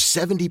month, over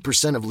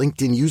 70% of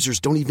LinkedIn users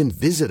don't even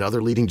visit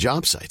other leading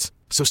job sites.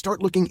 So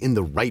start looking in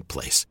the right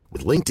place.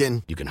 With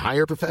LinkedIn, you can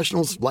hire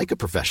professionals like a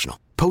professional.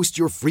 Post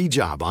your free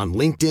job on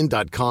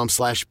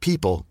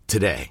linkedin.com/people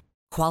today.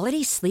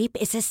 Quality sleep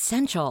is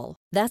essential.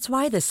 That's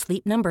why the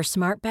Sleep Number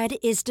Smart Bed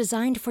is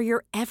designed for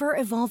your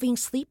ever-evolving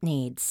sleep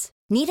needs.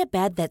 Need a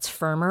bed that's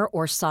firmer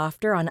or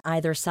softer on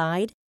either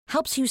side?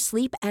 Helps you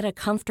sleep at a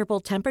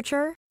comfortable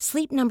temperature?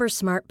 Sleep Number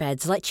Smart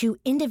Beds let you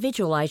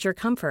individualize your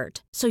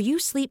comfort, so you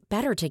sleep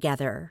better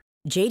together.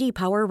 JD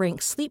Power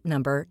ranks Sleep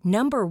Number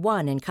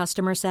 #1 in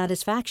customer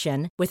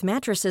satisfaction with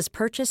mattresses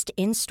purchased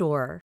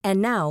in-store.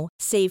 And now,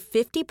 save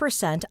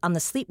 50% on the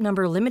Sleep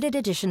Number Limited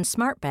Edition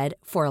Smart Bed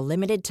for a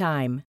limited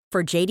time.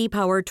 For JD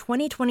Power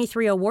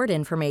 2023 award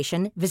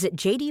information, visit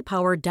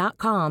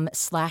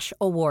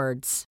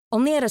jdpower.com/awards.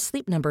 Only at a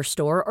Sleep Number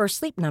store or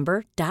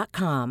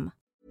sleepnumber.com.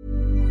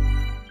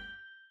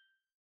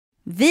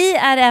 Vi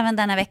är även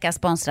denna vecka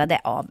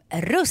sponsrade av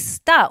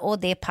Rusta och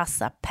det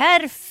passar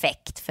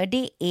perfekt för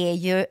det är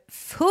ju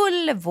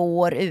full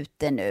vår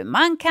ute nu.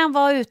 Man kan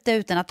vara ute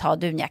utan att ha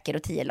dunjackor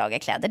och 10 lager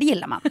kläder, det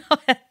gillar man.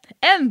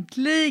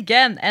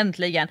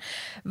 Äntligen!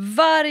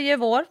 Varje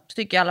vår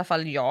tycker i alla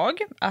fall jag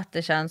att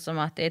det känns som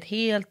att det är ett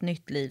helt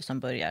nytt liv som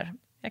börjar.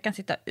 Jag kan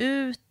sitta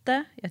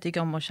ute, jag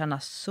tycker om att känna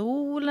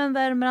solen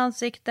värmer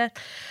ansiktet.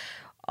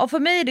 Och för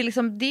mig är det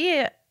liksom,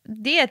 det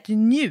är ett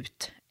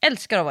njut.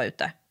 Älskar att vara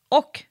ute.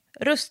 Och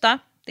Rusta,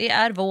 det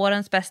är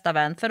vårens bästa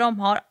vän för de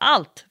har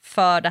allt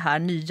för det här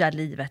nya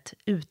livet,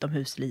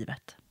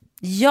 utomhuslivet.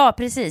 Ja,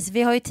 precis.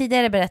 Vi har ju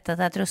tidigare berättat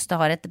att Rusta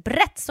har ett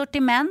brett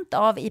sortiment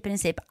av i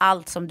princip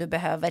allt som du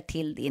behöver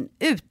till din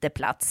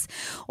uteplats.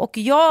 Och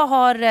jag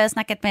har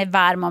snackat mig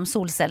varm om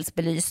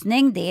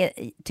solcellsbelysning. Det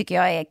tycker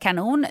jag är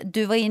kanon.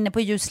 Du var inne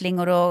på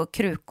ljusslingor och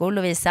krukor,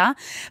 Lovisa.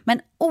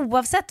 Men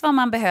oavsett vad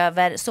man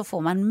behöver så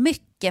får man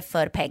mycket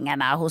för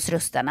pengarna hos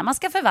Rusta när man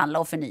ska förvandla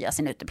och förnya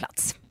sin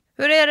uteplats.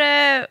 Hur är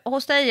det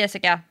hos dig,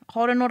 Jessica?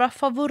 Har du några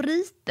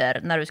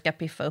favoriter när du ska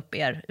piffa upp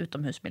er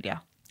utomhusmiljö?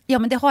 Ja,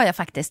 men det har jag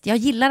faktiskt. Jag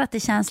gillar att det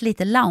känns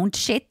lite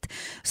lounge-shit.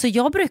 Så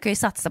jag brukar ju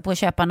satsa på att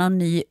köpa någon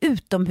ny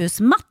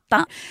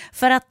utomhusmatta.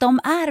 För att de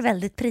är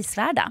väldigt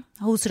prisvärda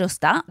hos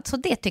Rusta. Så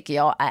det tycker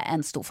jag är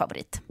en stor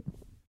favorit.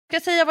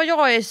 Jag ska säga vad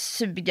jag är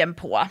sugen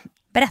på.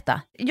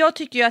 Berätta. Jag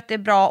tycker ju att det är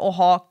bra att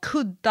ha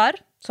kuddar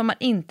som man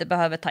inte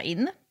behöver ta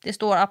in. Det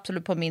står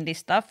absolut på min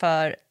lista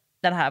för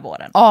den här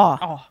våren.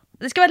 Ja.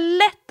 Det ska vara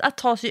lätt att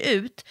ta sig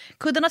ut.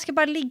 Kuddarna ska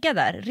bara ligga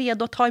där,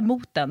 redo att ta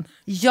emot den.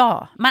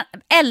 Ja, man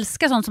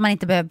älskar sånt som man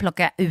inte behöver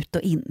plocka ut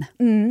och in.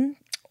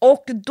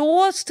 Och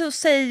då så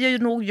säger ju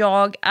nog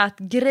jag att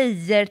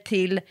grejer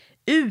till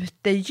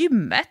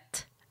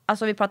utegymmet,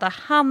 alltså vi pratar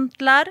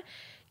hantlar,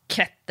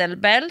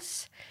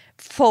 kettlebells,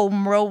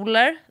 foam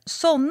roller,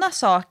 sådana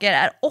saker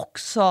är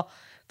också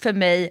för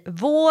mig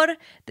vår.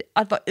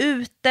 Att vara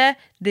ute,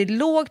 det är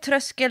låg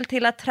tröskel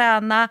till att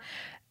träna.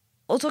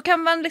 Och så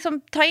kan man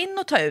liksom ta in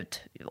och ta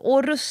ut.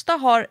 Och Rusta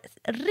har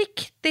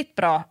riktigt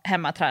bra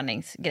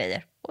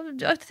hemmaträningsgrejer. Och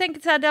jag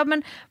tänker så här, ja,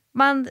 men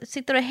man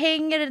sitter och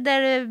hänger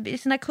där i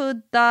sina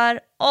kuddar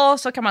och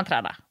så kan man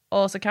träna.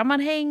 Och så kan man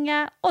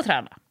hänga och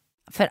träna.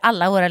 För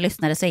alla våra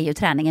lyssnare så är ju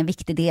träning en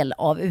viktig del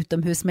av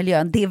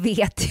utomhusmiljön, det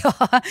vet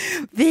jag.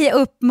 Vi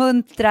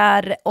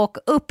uppmuntrar och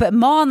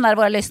uppmanar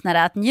våra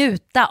lyssnare att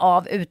njuta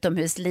av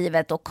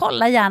utomhuslivet och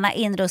kolla gärna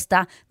in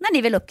Rusta när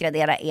ni vill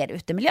uppgradera er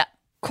utemiljö.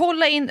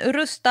 Kolla in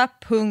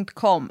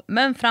rusta.com,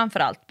 men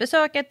framförallt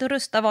besök ett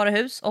Rusta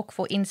varuhus och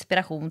få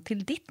inspiration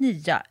till ditt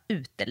nya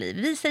uteliv.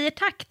 Vi säger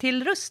tack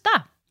till Rusta.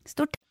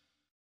 Stort.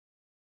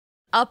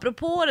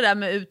 Apropå det där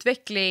med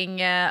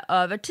utveckling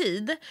över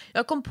tid.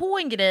 Jag kom på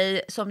en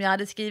grej som jag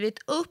hade skrivit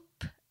upp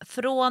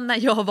från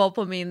när jag var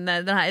på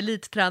den här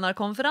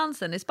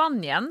elittränarkonferensen i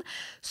Spanien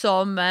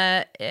som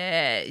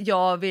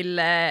jag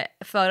vill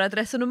föra ett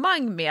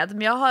resonemang med. Men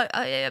vi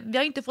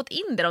har inte fått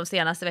in det de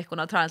senaste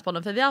veckorna av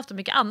Träningspodden för vi har haft så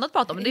mycket annat att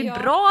prata om. Men det är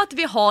bra att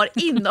vi har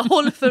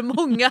innehåll för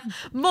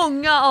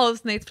många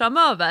avsnitt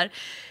framöver.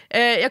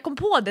 Jag kom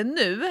på det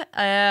nu.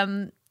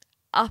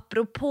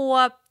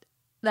 Apropå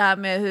det här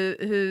med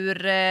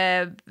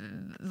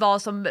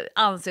vad som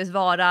anses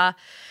vara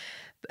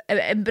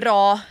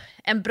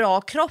en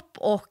bra kropp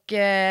och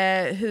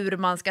hur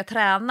man ska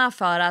träna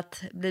för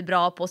att bli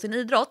bra på sin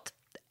idrott.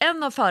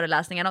 En av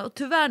föreläsningarna, och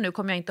tyvärr nu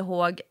kommer jag inte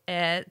ihåg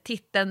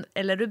titeln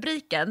eller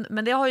rubriken,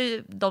 men det har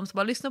ju de som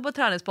har lyssnat på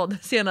Träningspodden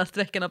senaste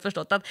veckan har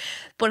förstått att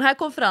på den här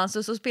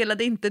konferensen så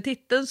spelade inte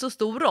titeln så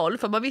stor roll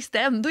för man visste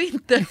ändå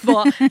inte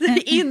vad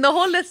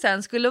innehållet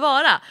sen skulle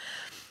vara.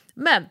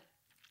 Men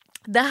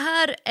det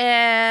här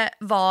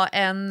var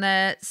en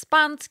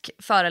spansk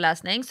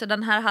föreläsning, så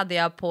den här hade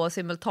jag på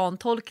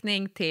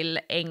simultantolkning till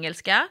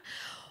engelska.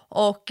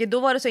 Och då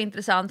var det så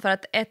intressant för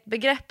att ett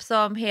begrepp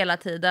som hela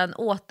tiden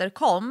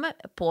återkom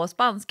på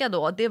spanska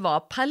då, det var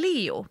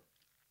paleo.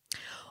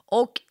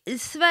 Och i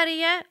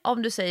Sverige,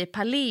 om du säger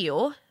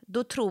paleo,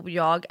 då tror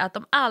jag att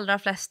de allra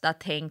flesta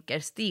tänker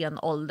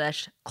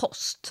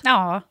stenålderskost.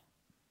 Ja,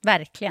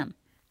 verkligen.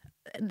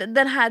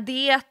 Den här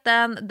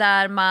dieten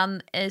där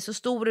man i så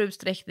stor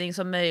utsträckning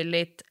som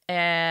möjligt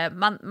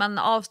man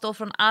avstår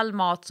från all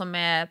mat som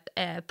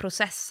är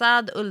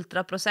processad,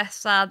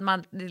 ultraprocessad.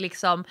 Man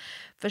liksom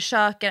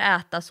försöker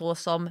äta så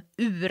som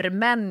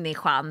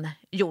urmänniskan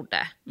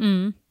gjorde.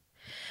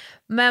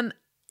 Men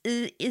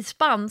i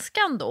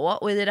spanskan då,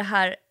 och i det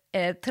här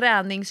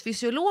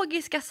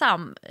träningsfysiologiska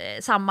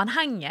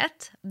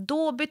sammanhanget,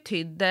 då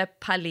betydde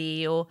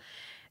paleo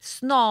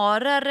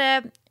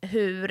snarare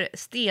hur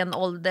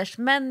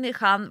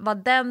stenåldersmänniskan,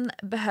 vad den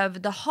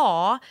behövde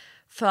ha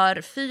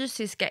för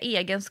fysiska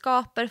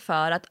egenskaper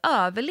för att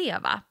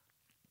överleva.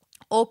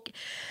 Och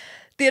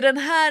det den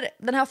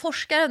här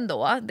forskaren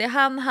då, det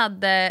han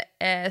hade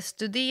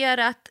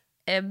studerat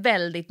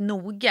väldigt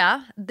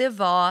noga, det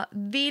var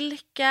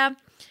vilka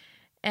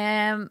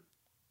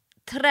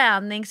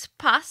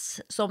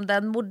träningspass som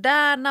den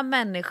moderna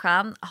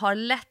människan har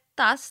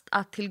lättast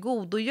att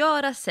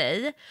tillgodogöra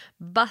sig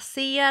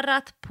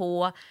baserat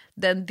på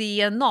den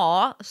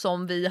DNA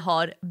som vi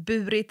har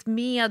burit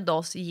med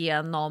oss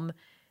genom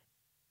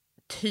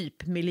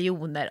typ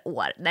miljoner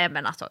år. Nej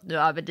men alltså, nu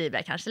överdriver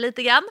jag kanske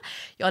lite grann.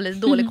 Jag har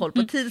lite dålig koll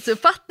på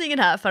tidsuppfattningen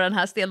här för den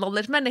här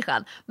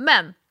stenåldersmänniskan.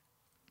 Men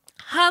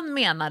han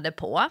menade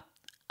på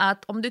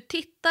att om du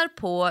tittar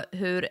på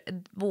hur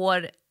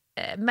vår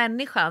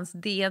människans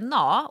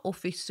DNA och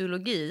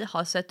fysiologi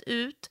har sett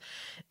ut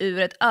ur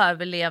ett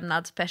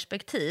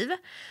överlevnadsperspektiv,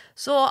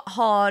 så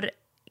har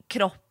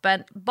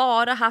kroppen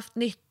bara haft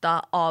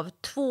nytta av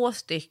 2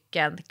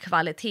 stycken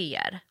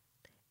kvaliteter.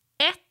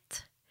 1.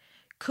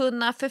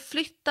 Kunna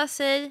förflytta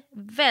sig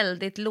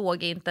väldigt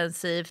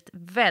lågintensivt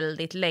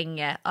väldigt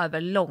länge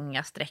över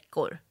långa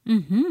sträckor.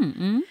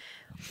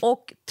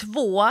 Och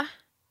 2.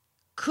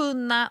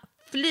 Kunna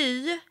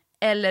fly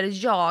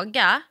eller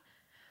jaga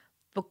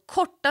på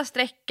korta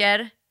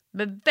sträckor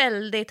med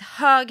väldigt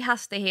hög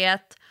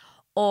hastighet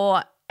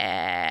och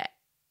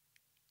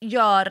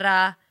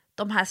göra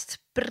de här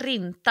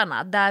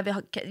sprintarna där vi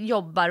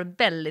jobbar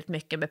väldigt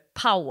mycket med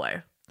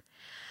power.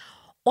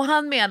 Och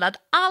han menar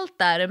att allt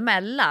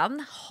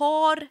däremellan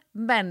har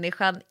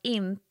människan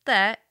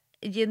inte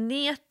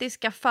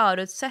genetiska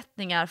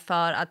förutsättningar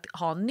för att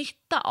ha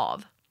nytta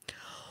av.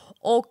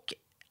 Och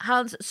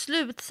hans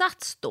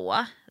slutsats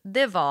då,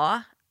 det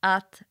var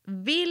att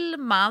vill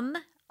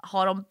man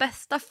ha de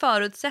bästa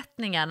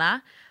förutsättningarna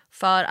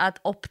för att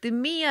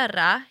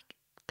optimera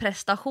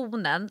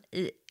prestationen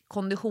i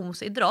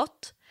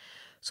konditionsidrott,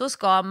 så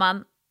ska man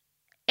 1.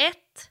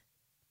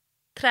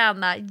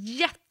 Träna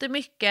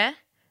jättemycket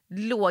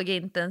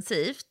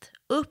lågintensivt,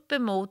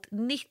 uppemot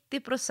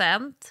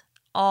 90%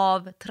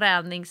 av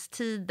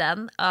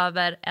träningstiden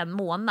över en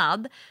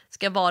månad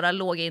ska vara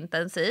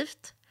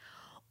lågintensivt.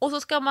 Och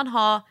så ska man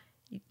ha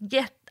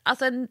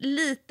alltså en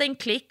liten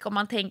klick, om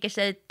man tänker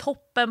sig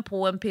toppen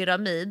på en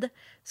pyramid,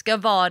 ska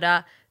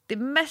vara det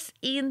mest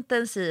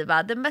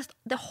intensiva,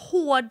 det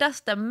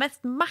hårdaste,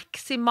 mest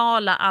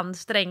maximala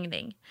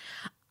ansträngning.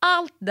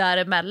 Allt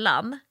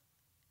däremellan,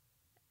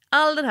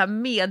 all den här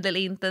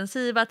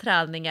medelintensiva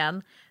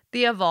träningen,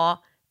 det var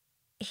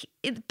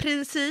i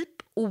princip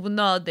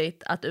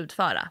onödigt att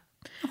utföra.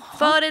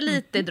 För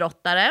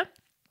elitidrottare,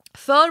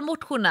 för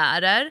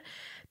motionärer.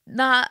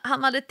 När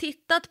han hade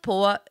tittat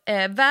på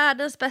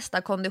världens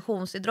bästa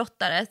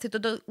konditionsidrottare,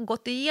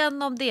 gått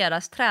igenom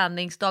deras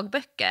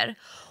träningsdagböcker,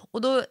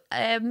 och då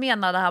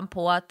menade han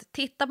på att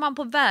tittar man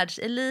på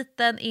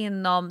världseliten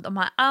inom de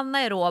här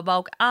anaeroba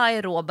och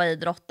aeroba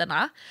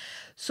idrotterna,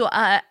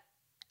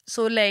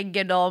 så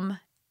lägger de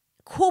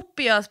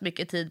kopiöst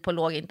mycket tid på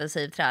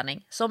lågintensiv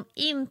träning som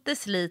inte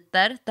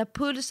sliter, där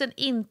pulsen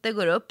inte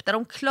går upp, där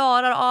de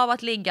klarar av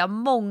att ligga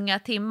många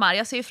timmar.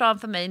 Jag ser ju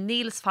framför mig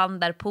Nils van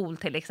der Poel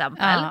till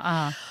exempel.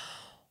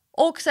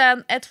 Och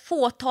sen ett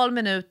fåtal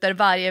minuter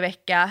varje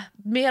vecka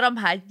med de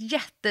här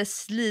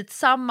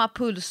jätteslitsamma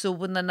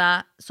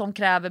pulszonerna som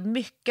kräver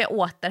mycket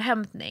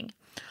återhämtning.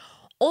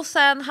 Och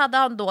sen hade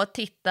han då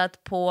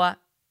tittat på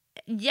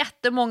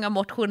jättemånga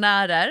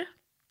motionärer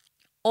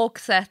och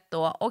sett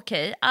då,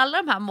 okej,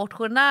 alla de här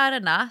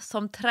motionärerna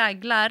som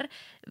tragglar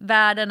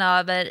världen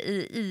över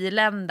i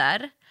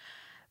i-länder,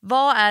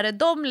 vad är det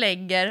de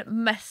lägger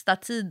mesta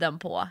tiden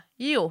på?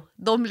 Jo,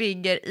 de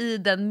ligger i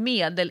den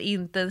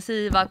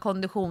medelintensiva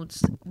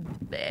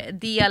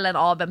konditionsdelen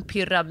av en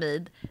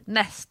pyramid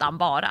nästan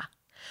bara.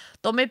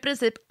 De är i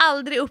princip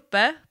aldrig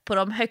uppe på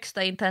de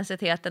högsta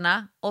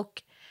intensiteterna,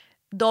 och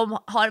de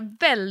har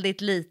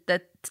väldigt lite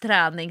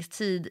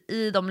träningstid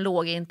i de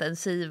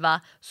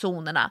lågintensiva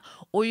zonerna.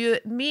 Och ju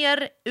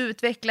mer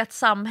utvecklat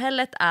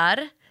samhället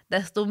är,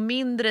 desto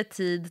mindre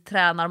tid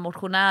tränar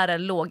motionärer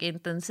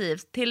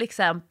lågintensivt. Till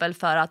exempel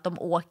för att de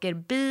åker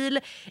bil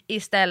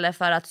istället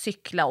för att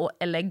cykla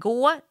eller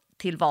gå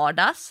till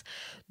vardags.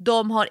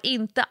 De har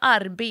inte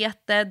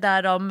arbete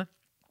där de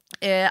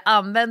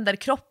använder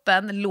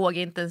kroppen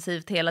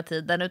lågintensivt hela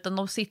tiden, utan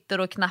de sitter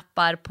och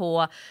knappar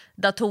på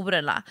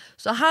datorerna.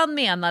 Så han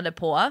menade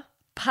på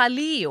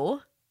paleo.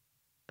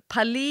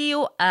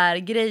 Paleo är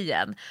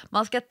grejen.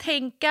 Man ska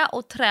tänka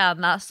och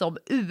träna som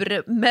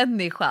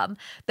urmänniskan.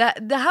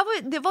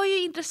 Det var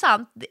ju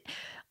intressant.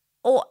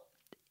 Och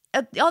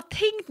jag har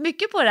tänkt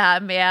mycket på det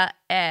här med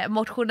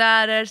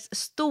motionärers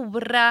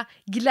stora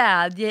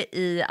glädje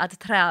i att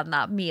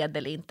träna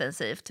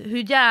medelintensivt.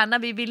 Hur gärna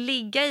vi vill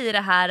ligga i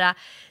det här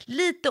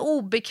lite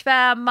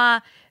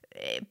obekväma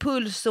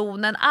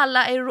pulszonen,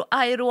 alla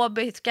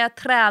aerobiska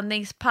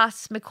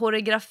träningspass med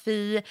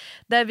koreografi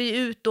där vi är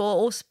ute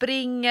och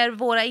springer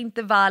våra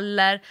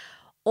intervaller,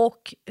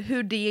 och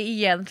hur det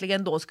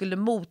egentligen då skulle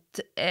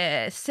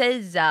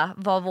motsäga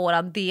vad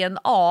våran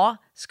DNA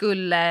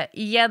skulle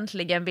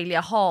egentligen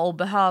vilja ha och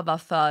behöva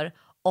för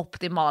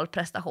optimal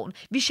prestation.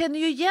 Vi känner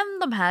ju igen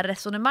de här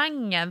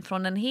resonemangen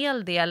från en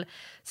hel del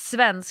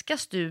svenska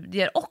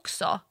studier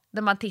också,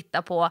 där man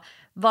tittar på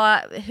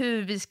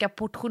hur vi ska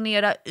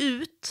portionera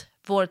ut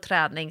vår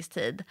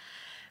träningstid.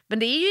 Men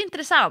det är ju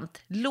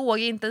intressant.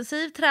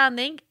 Lågintensiv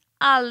träning,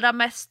 allra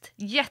mest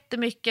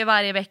jättemycket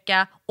varje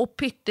vecka, och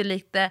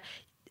pyttelite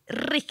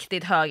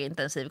riktigt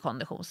högintensiv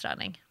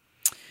konditionsträning.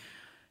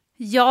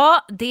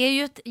 Ja, det är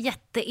ju ett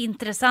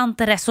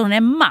jätteintressant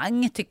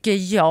resonemang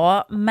tycker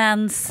jag,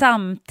 men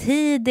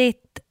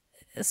samtidigt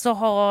så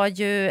har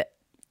ju,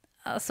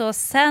 alltså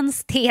sen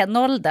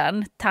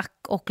stenåldern, tack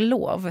och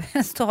lov,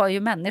 så har ju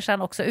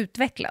människan också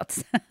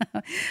utvecklats.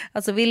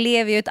 Alltså vi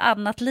lever ju ett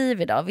annat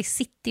liv idag. Vi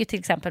sitter ju till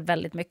exempel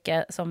väldigt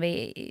mycket som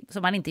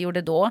man inte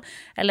gjorde då.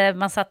 Eller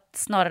man satt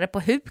snarare på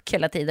huk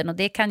hela tiden, och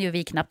det kan ju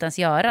vi knappt ens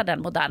göra,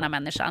 den moderna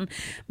människan.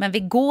 Men vi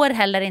går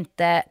heller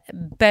inte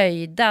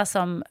böjda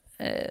som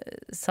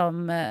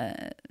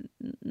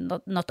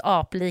något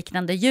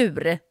apliknande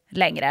djur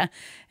längre,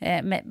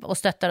 och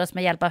stöttar oss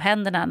med hjälp av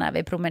händerna när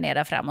vi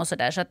promenerar fram och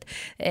sådär. Så att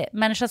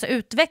människans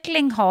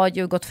utveckling har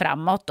ju gått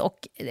framåt,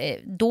 och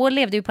då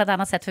levde vi på ett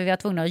annat sätt, för vi var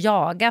tvungna att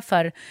jaga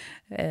för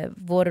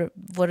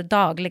vår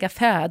dagliga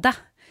föda.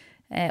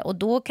 Och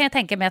då kan jag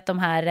tänka mig att de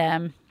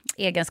här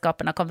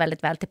egenskaperna kom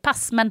väldigt väl till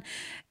pass. Men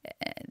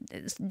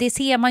det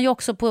ser man ju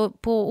också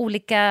på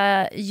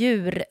olika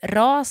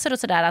djurraser och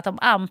sådär, att de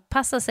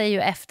anpassar sig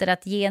ju efter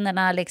att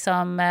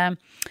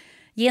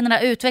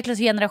generna utvecklas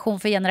generation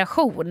för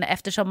generation,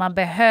 eftersom man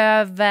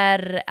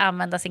behöver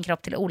använda sin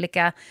kropp till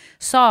olika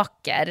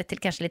saker, till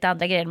kanske lite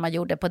andra grejer än man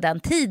gjorde på den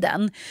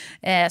tiden.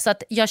 Så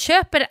att jag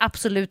köper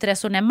absolut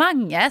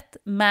resonemanget,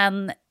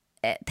 men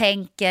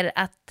tänker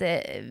att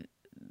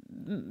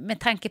med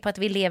tanke på att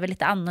vi lever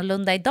lite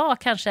annorlunda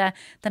idag, kanske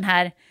den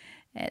här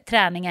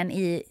träningen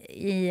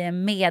i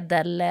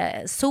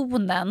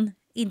medelzonen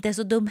inte är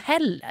så dum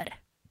heller.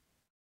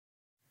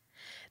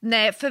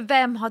 Nej, för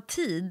vem har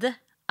tid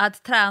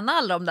att träna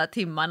alla de där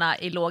timmarna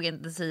i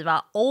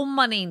lågintensiva om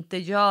man inte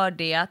gör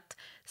det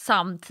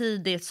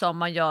samtidigt som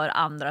man gör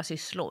andra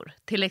sysslor?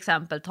 Till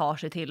exempel tar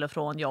sig till och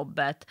från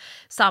jobbet,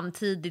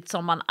 samtidigt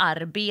som man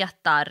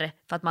arbetar,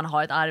 för att man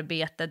har ett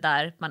arbete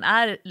där man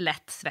är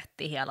lätt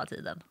svettig hela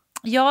tiden.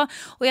 Ja,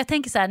 och jag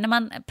tänker så här, när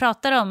man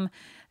pratar om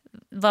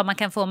vad man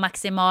kan få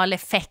maximal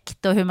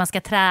effekt och hur man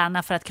ska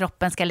träna för att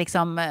kroppen ska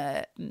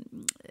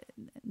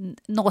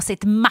nå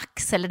sitt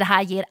max, eller det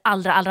här ger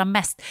allra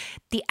mest.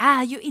 Det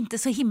är ju inte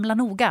så himla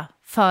noga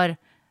för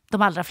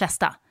de allra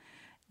flesta.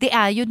 Det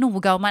är ju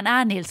noga om man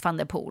är Nils van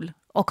der Poel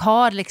och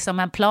har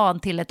en plan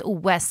till ett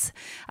OS,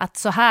 att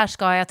så här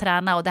ska jag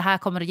träna och det här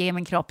kommer att ge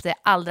min kropp det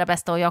allra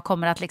bästa, och jag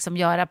kommer att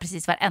göra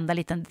precis varenda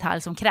liten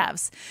detalj som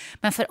krävs.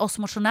 Men för oss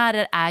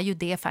motionärer är ju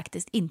det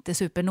faktiskt inte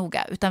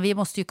supernoga, utan vi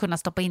måste ju kunna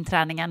stoppa in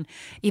träningen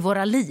i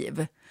våra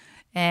liv.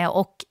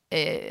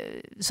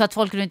 Så att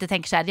folk nu inte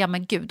tänker så här, ja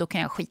men gud, då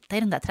kan jag skita i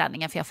den där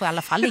träningen för jag får i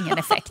alla fall ingen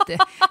effekt.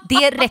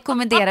 Det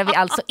rekommenderar vi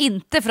alltså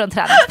inte från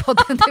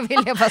Träningspodden, det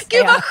vill jag bara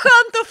säga. Gud vad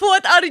skönt att få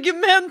ett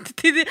argument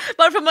till det,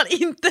 varför man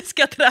inte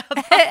ska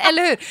träna.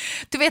 Eller hur?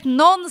 Du vet,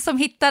 någon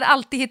som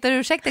alltid hittar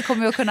ursäkter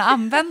kommer att kunna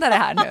använda det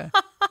här nu.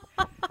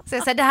 Så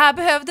jag säger, det här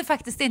behövde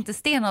faktiskt inte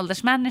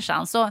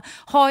stenåldersmänniskan. Så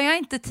har jag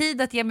inte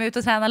tid att ge mig ut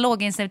och träna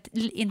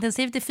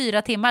lågintensivt i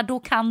 4 timmar, då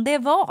kan det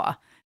vara.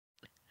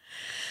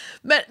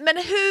 Men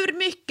hur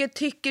mycket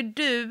tycker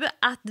du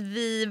att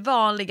vi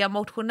vanliga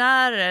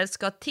motionärer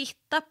ska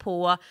titta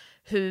på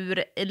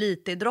hur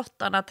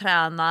elitidrottarna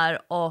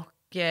tränar och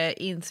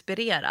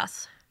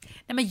inspireras?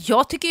 Nej, men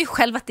jag tycker ju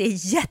själv att det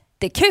är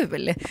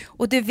jättekul.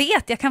 Och du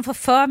vet, jag kan få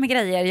för mig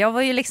grejer. Jag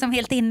var ju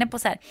helt inne på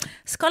så här,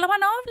 skalar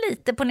man av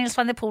lite på Nils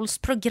van der Poels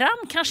program,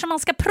 kanske man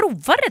ska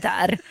prova det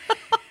där.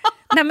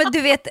 Nej, men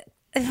du vet,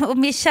 och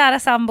min kära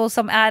sambo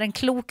som är en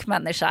klok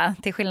människa,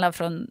 till skillnad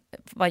från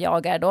vad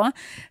jag är då,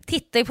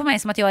 tittar ju på mig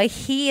som att jag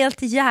är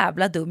helt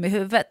jävla dum i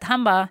huvudet.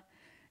 Han bara,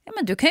 ja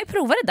men du kan ju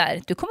prova det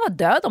där. Du kommer vara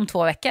död om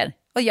 2 veckor.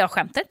 Och jag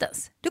skämtar inte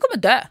ens. Du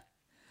kommer dö.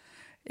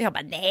 Jag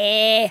bara,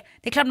 nej,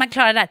 det är klart man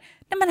klarar det där.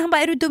 Nej, men han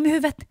bara, är du dum i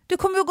huvudet? Du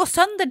kommer ju gå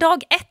sönder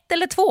dag 1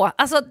 eller 2.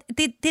 Alltså,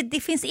 det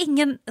finns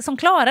ingen som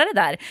klarar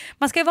det där.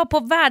 Man ska ju vara på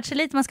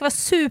världselit, man ska vara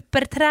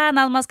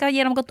supertränad, man ska ha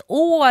genomgått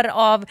år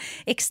av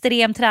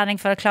extrem träning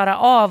för att klara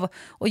av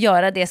och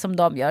göra det som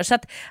de gör. Så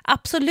att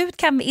absolut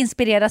kan vi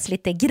inspireras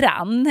lite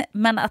grann,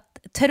 men att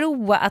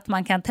tro att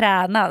man kan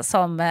träna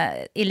som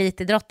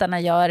elitidrottarna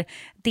gör,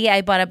 det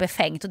är bara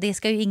befängt, och det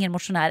ska ju ingen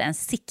motionär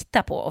ens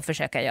sikta på att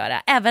försöka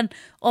göra. Även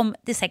om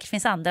det säkert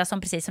finns andra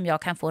som precis som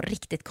jag kan få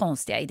riktigt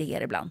konstiga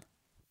idéer ibland.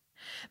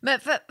 Men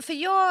för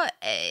jag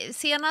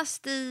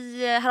senast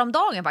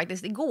häromdagen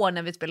faktiskt, igår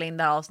när vi spelade in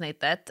det här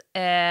avsnittet,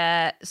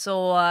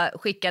 så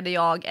skickade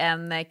jag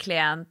en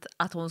klient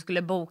att hon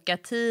skulle boka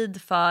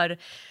tid för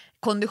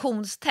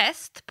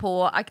konditionstest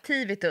på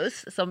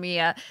Activitus, som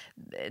är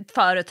ett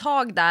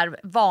företag där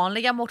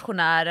vanliga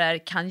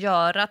motionärer kan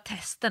göra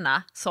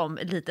testerna som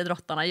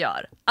elitidrottarna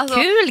gör. Alltså,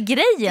 kul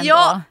grej ändå!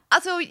 Ja,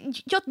 alltså,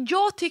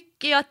 jag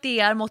tycker att det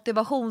är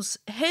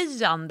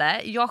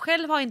motivationshöjande. Jag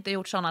själv har inte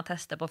gjort sådana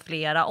tester på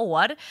flera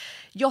år.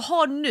 Jag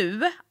har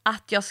nu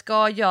att jag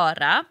ska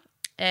göra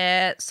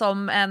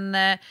som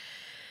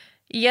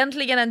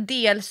egentligen en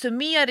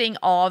delsummering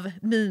av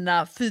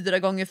mina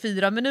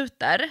 4x4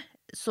 minuter,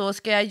 så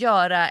ska jag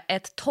göra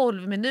ett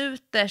 12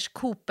 minuters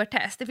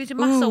Cooper-test. Det finns ju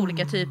massa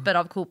olika typer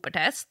av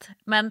Cooper-test,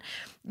 men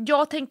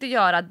jag tänkte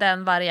göra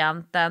den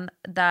varianten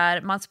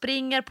där man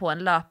springer på en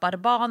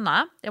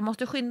löparbana. Jag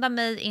måste skynda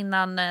mig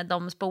innan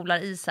de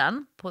spolar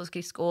isen på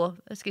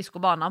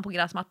skridskobanan på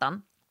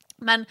gräsmattan.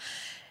 Men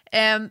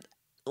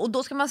och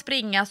då ska man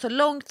springa så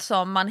långt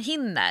som man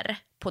hinner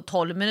på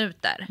 12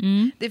 minuter.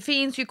 Det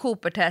finns ju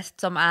Cooper-test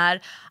som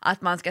är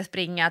att man ska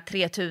springa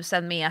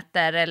 3000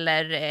 meter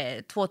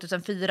eller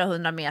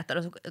 2400 meter,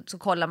 och så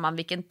kollar man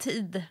vilken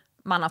tid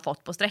man har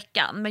fått på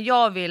sträckan. Men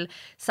jag vill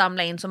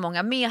samla in så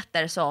många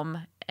meter som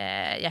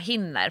jag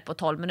hinner på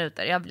 12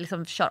 minuter. Jag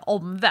liksom kör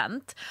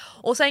omvänt.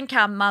 Och sen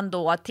kan man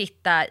då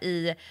titta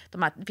i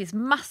det finns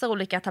massa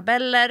olika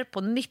tabeller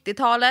på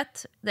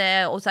 90-talet.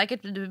 Och säkert,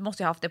 du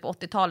måste ju ha haft det på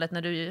 80-talet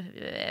när du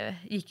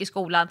gick i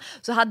skolan.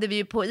 Så hade vi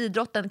ju på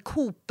idrotten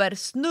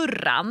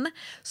Cooper-snurran,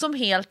 som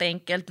helt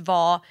enkelt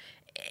var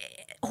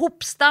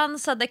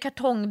hopstansade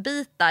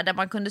kartongbitar där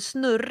man kunde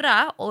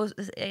snurra och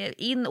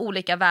in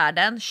olika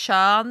värden,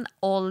 kön,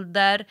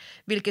 ålder,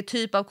 vilken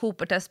typ av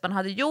Cooper-test man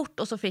hade gjort,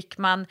 och så fick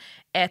man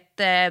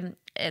ett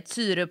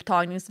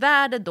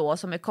syreupptagningsvärde då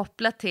som är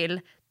kopplat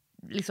till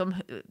liksom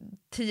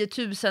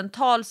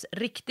 10-tusentals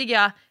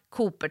riktiga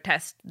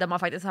Cooper-test där man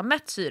faktiskt har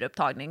mätt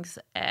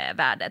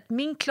syreupptagningsvärdet.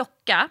 Min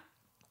klocka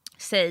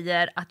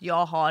säger att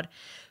jag har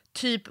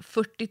typ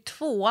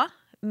 42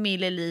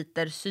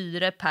 milliliter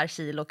syre per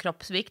kilo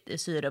kroppsvikt i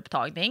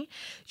syreupptagning.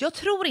 Jag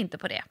tror inte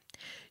på det.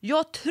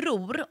 Jag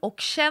tror och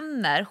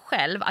känner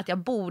själv att jag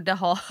borde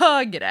ha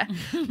högre.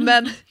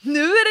 Men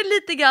nu är det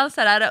lite grann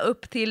så här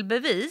upp till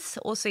bevis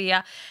och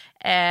se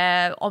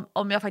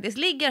om jag faktiskt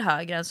ligger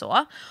högre än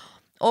så.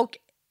 Och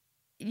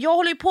jag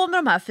håller ju på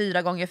med de här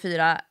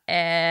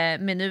 4x4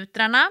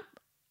 minuterna.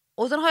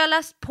 Och sen har jag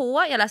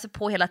läser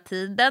på hela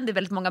tiden. Det är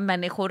väldigt många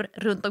människor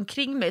runt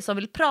omkring mig som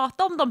vill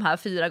prata om de här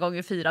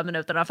 4x4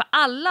 minuterna. För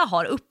alla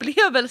har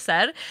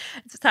upplevelser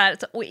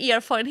och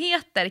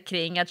erfarenheter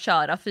kring att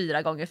köra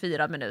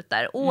 4x4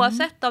 minuter.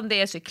 Oavsett om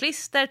det är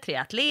cyklister,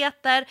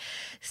 triatleter,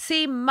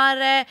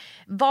 simmare,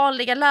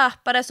 vanliga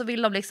löpare, så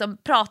vill de liksom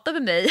prata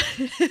med mig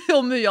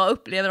om hur jag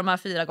upplever de här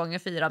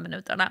 4x4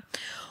 minuterna.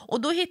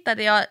 Och då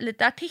hittade jag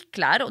lite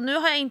artiklar, och nu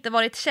har jag inte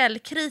varit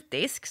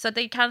källkritisk, så att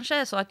det kanske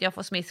är så att jag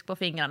får smisk på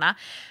fingrarna.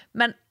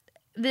 Men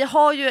vi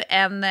har ju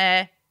en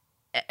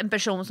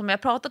person som jag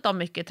har pratat om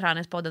mycket i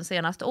Träningspodden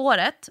senaste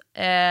året,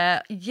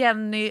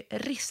 Jenny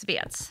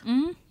Rissveds.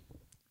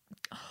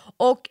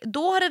 Och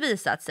då har det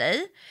visat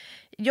sig,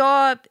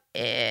 jag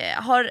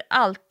har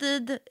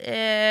alltid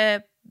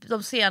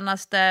de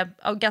senaste,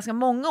 ganska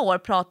många år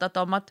pratat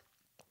om att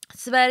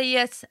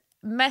Sveriges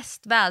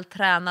mest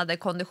vältränade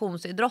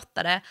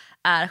konditionsidrottare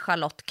är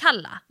Charlotte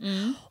Kalla.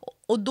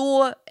 Och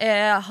då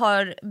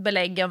har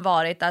beläggen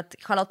varit att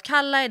Charlotte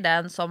Kalla är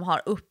den som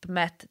har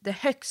uppmätt det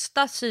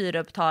högsta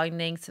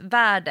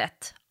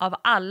syreupptagningsvärdet av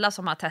alla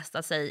som har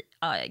testat sig,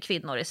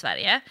 kvinnor i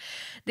Sverige.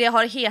 Det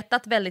har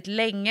hetat väldigt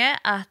länge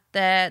att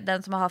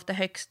den som har haft det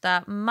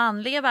högsta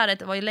manliga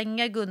värdet var ju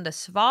länge Gunde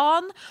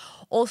Svan.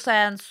 Och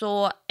sen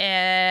så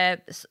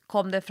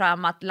kom det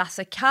fram att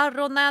Lasse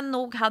Karronen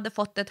nog hade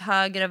fått ett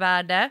högre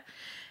värde.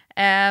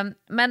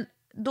 Men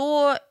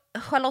då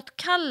Charlotte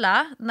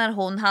Kalla, när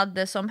hon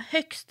hade som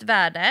högst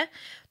värde,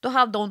 då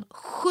hade hon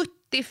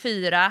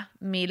 74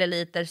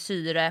 milliliter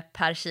syre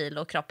per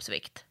kilo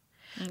kroppsvikt.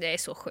 Det är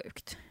så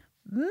sjukt.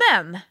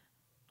 Men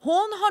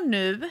hon har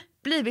nu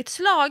blivit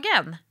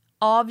slagen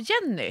av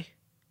Jenny.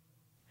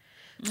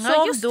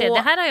 Ja, just det.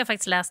 Det här har jag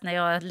faktiskt läst när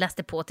jag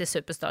läste på till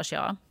Superstars,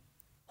 ja.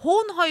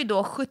 Hon har ju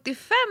då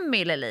 75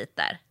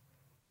 milliliter.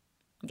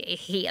 Det är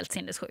helt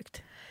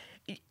sinnessjukt.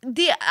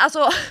 Det,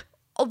 alltså,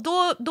 och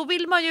då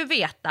vill man ju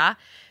veta,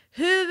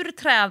 hur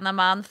tränar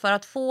man för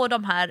att få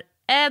de här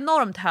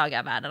enormt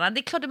höga värdena. Det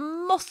är klart det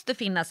måste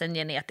finnas en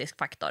genetisk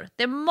faktor.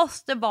 Det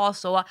måste vara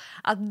så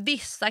att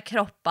vissa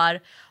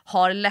kroppar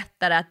har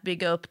lättare att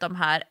bygga upp de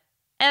här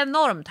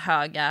enormt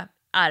höga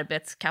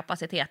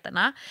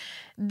arbetskapaciteterna.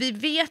 Vi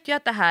vet ju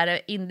att det här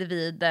är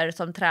individer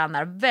som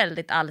tränar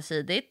väldigt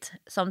allsidigt,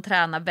 som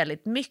tränar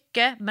väldigt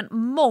mycket, men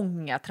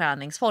många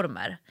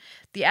träningsformer.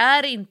 Det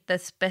är inte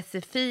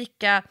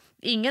specifika,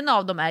 ingen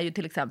av dem är ju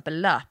till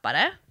exempel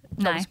löpare.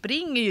 De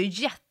springer ju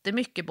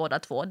jättemycket båda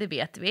två, det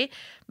vet vi.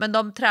 Men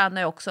de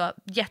tränar ju också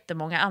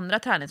jättemånga andra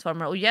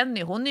träningsformer. Och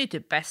Jenny, hon är ju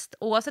typ bäst.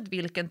 Oavsett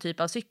vilken typ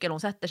av cykel hon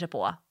sätter sig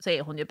på så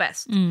är hon ju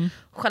bäst.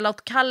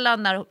 Charlotte Kalla,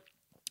 när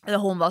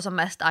hon var som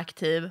mest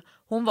aktiv,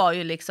 hon var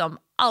ju liksom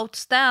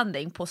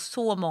outstanding på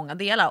så många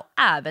delar.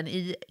 Och även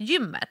i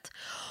gymmet.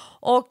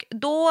 Och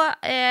då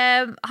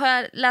har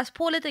jag läst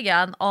på lite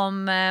grann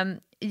om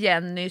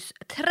Jennys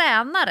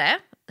tränare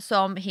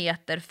som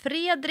heter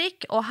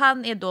Fredrik, och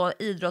han är då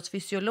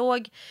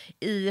idrottsfysiolog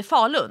i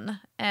Falun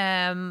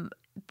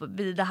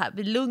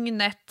vid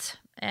Lugnet,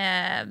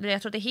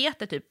 jag tror det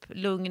heter typ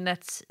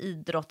Lugnets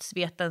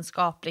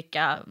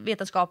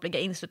idrottsvetenskapliga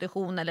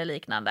institution eller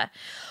liknande.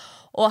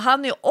 Och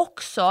han är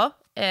också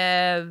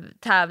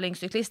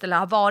tävlingscyklist, eller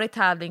har varit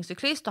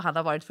tävlingscyklist, och han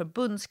har varit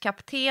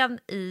förbundskapten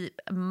i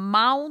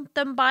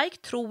mountainbike,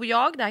 tror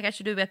jag. Det här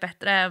kanske du vet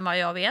bättre än vad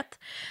jag vet.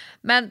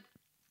 Men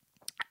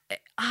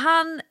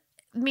han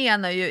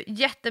menar ju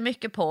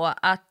jättemycket på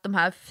att de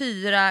här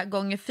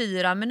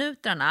 4x4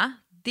 minuterna,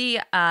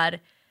 det är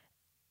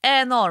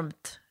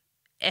enormt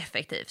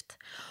effektivt.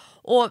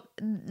 Och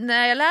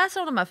när jag läser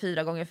om de här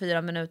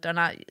 4x4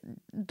 minuterna,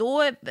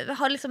 då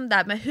har liksom det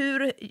här med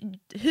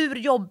hur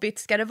jobbigt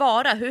ska det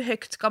vara? Hur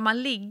högt ska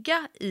man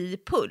ligga i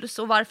puls?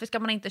 Och varför ska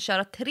man inte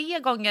köra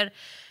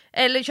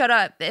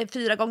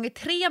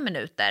 4x3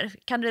 minuter?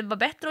 Kan det vara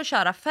bättre att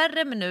köra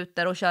färre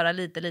minuter och köra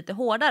lite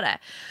hårdare?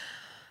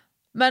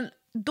 Men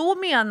då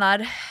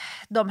menar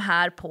de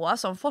här på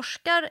som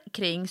forskar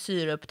kring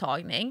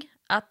syreupptagning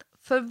att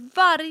för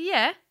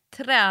varje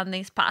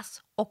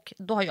träningspass, och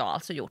då har jag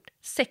alltså gjort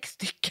 6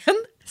 stycken.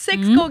 6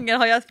 gånger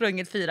har jag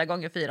sprungit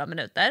 4x4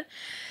 minuter.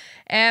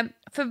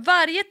 För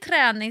varje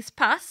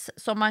träningspass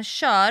som man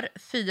kör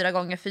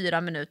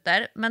 4x4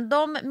 minuter, men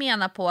de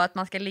menar på att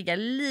man ska ligga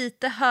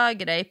lite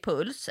högre i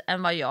puls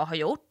än vad jag har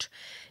gjort.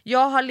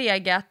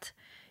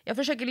 Jag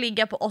försöker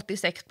ligga på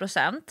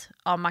 86%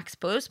 av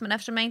maxpuls, men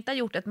eftersom jag inte har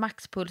gjort ett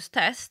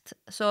maxpulstest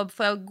så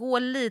får jag gå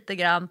lite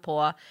grann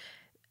på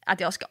att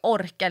jag ska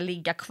orka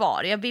ligga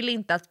kvar. Jag vill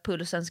inte att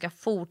pulsen ska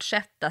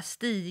fortsätta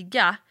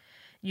stiga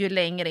ju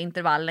längre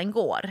intervallen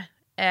går.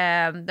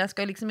 Den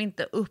ska liksom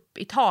inte upp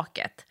i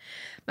taket.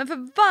 Men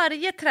för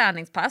varje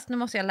träningspass, nu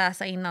måste jag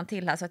läsa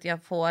innantill här så att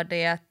jag får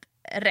det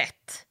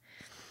rätt.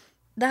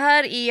 Det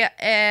här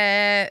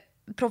är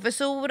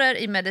professorer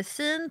i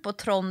medicin på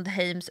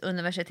Trondheims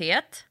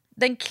universitet.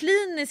 Den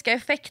kliniska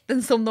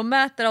effekten som de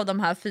mäter av de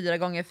här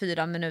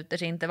 4x4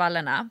 minuters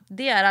intervallerna,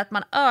 det är att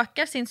man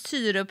ökar sin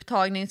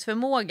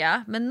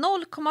syreupptagningsförmåga med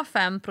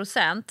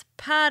 0,5%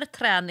 per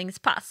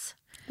träningspass.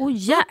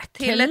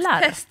 Till ett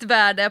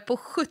testvärde på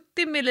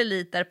 70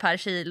 ml per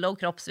kilo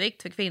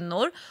kroppsvikt för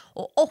kvinnor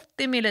och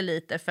 80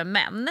 ml för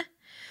män.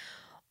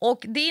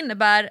 Och det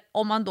innebär,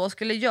 om man då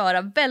skulle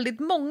göra väldigt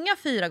många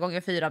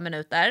 4x4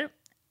 minuter,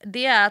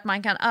 det är att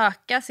man kan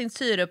öka sin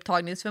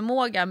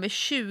syreupptagningsförmåga med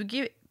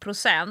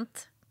 20%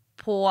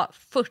 på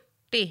 40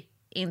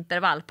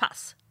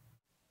 intervallpass.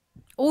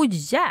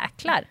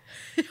 Jäklar!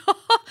 Ja,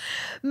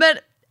 men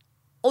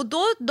och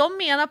då de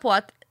menar på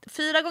att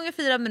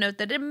 4x4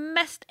 minuter det är det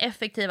mest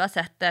effektiva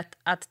sättet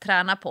att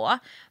träna på.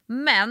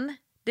 Men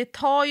det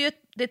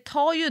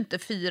tar ju inte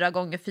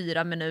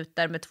 4x4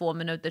 minuter med 2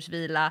 minuters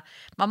vila.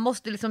 Man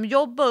måste liksom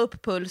jobba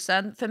upp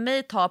pulsen. För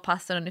mig tar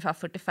passen ungefär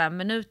 45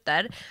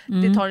 minuter.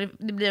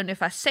 Det blir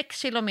ungefär 6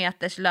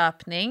 kilometers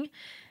löpning.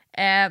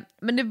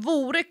 Men det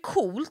vore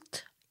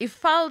coolt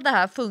ifall det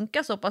här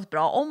funkar så pass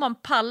bra. Om man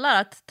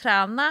pallar att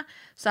träna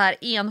så här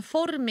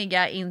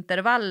enformiga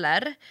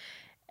intervaller.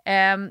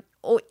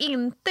 Och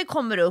inte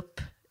kommer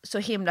upp så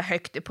himla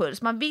högt i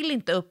puls. Man vill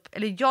inte upp,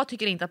 eller jag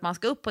tycker inte att man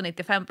ska upp på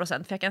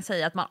 95%, för jag kan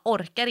säga att man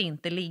orkar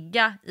inte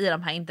ligga i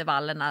de här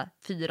intervallerna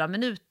 4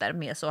 minuter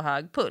med så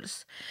hög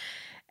puls.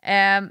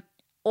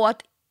 Och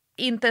att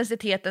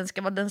intensiteten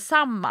ska vara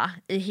densamma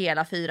i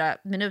hela 4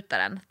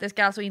 minuter. Det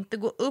ska alltså inte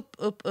gå upp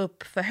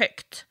för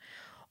högt.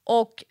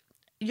 Och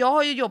jag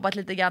har ju jobbat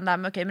lite grann där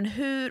med men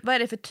vad är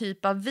det för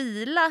typ av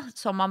vila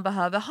som man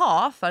behöver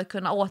ha för att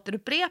kunna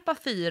återupprepa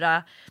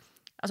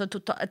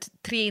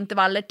 3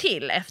 intervaller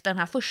till efter den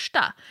här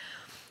första.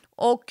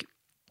 Och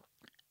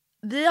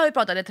vi har ju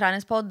pratat i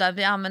träningspodden,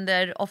 vi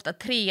använder ofta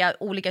 3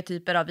 olika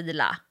typer av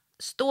vila.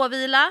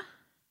 Ståvila,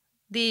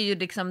 det är ju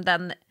liksom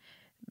den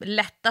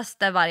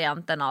lättaste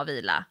varianten av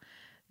vila.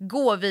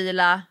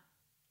 Gåvila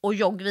och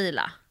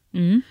joggvila.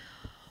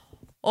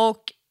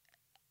 Och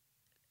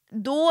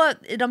då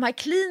i de här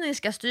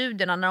kliniska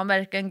studierna, när de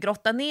verkligen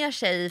grottar ner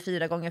sig i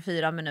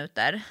 4x4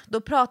 minuter,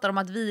 då pratar de om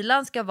att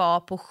vilan ska vara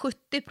på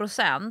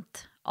 70%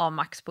 av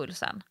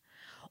maxpulsen.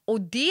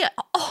 Och det,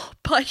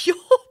 vad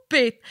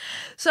jobbigt!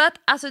 Så att,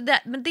 alltså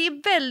men det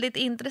är väldigt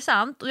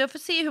intressant och jag får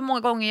se hur många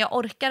gånger jag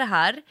orkar det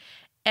här.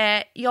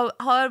 Jag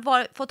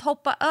har fått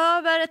hoppa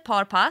över ett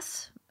par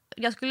pass.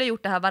 Jag skulle ha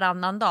gjort det här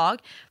varannan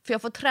dag, för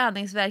jag får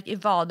träningsvärk i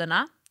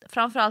vaderna.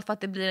 Framförallt för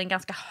att det blir en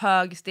ganska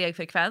hög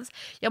stegfrekvens.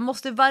 Jag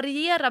måste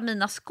variera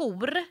mina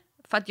skor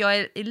för att jag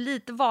är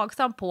lite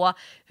vaksam på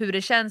hur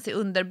det känns i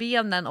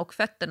underbenen och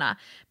fötterna.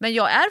 Men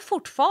jag är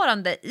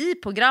fortfarande i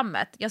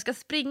programmet. Jag ska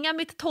springa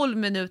mitt 12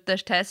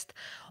 minuters test.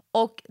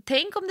 Och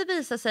tänk om det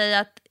visar sig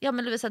att, ja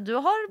men Lovisa, du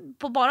har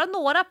på bara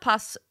några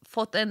pass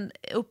fått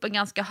upp en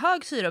ganska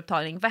hög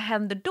syreupptagning. Vad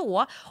händer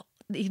då?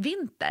 I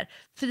vinter,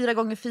 4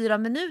 gånger 4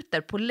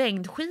 minuter på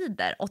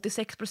längdskidor,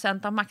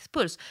 86% av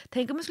maxpuls.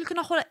 Tänk om jag skulle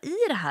kunna hålla i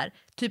det här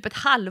typ ett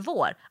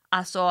halvår.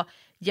 Alltså,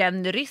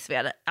 Jenny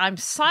Rissved, I'm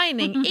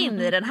signing in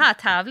i den här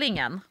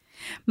tävlingen.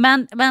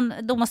 Men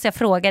då måste jag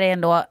fråga dig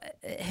ändå,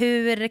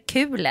 hur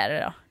kul är det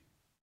då?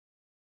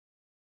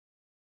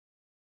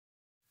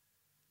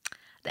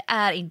 Det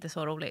är inte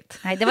så roligt.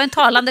 Nej, det var en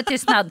talande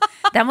tystnad.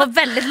 Den var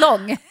väldigt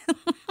lång.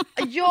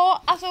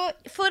 Ja, alltså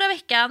förra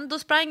veckan då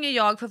sprang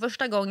jag för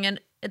första gången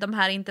de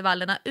här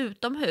intervallerna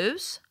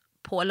utomhus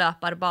på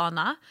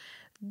löparbana.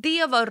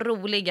 Det var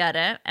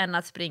roligare än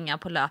att springa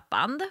på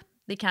löpband,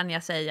 det kan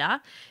jag säga.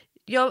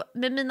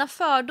 Med mina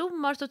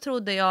fördomar så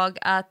trodde jag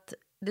att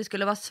det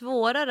skulle vara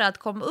svårare att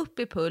komma upp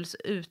i puls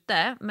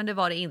ute, men det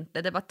var det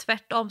inte. Det var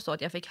tvärtom så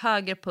att jag fick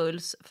högre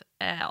puls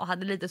och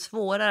hade lite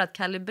svårare att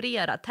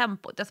kalibrera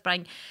tempot. Jag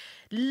sprang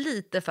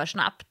lite för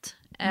snabbt.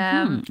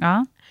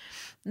 Ja.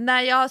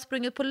 När jag har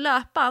sprungit på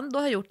löpband, då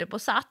har jag gjort det på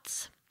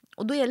sats.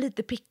 Och då är jag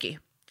lite picky.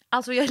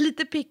 Alltså jag är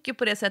lite picky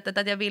på det sättet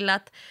att jag vill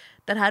att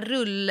den här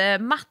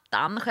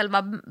rullmattan,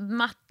 själva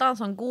mattan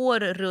som går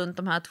runt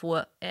de här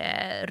 2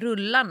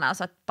 rullarna,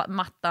 så att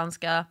mattan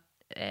ska,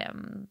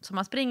 som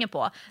man springer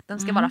på, den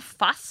ska vara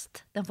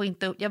fast.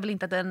 Jag vill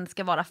inte att den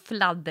ska vara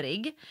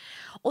fladdrig.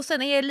 Och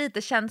sen är jag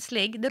lite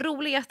känslig. Det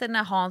roligaste är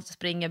när Hans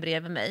springer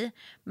bredvid mig.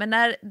 Men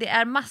när det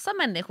är massa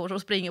människor som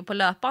springer på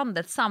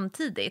löpbandet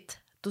samtidigt,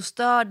 då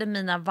stör det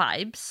mina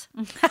vibes.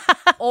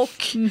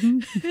 Och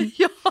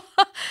ja,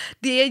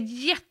 det är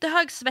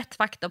jättehög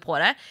svettfaktor på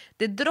det.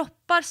 Det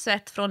droppar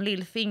svett från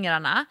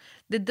lillfingrarna.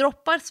 Det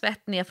droppar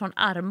svett ner från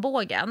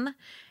armbågen.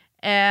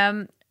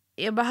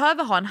 Jag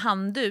behöver ha en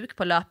handduk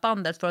på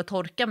löpbandet för att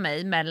torka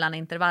mig mellan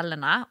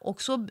intervallerna.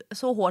 Och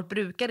så hårt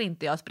brukar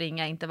inte jag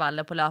springa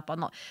intervaller på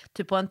löpbandet.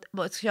 Typ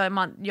ska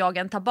man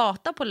jaga en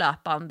Tabata på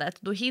löpbandet,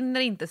 då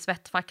hinner inte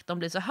svettfaktorn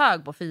bli så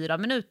hög på 4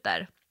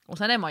 minuter. Och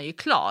sen är man ju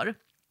klar.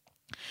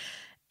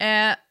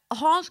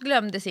 Hans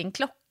glömde sin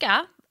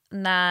klocka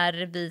när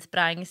vi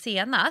sprang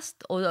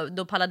senast, och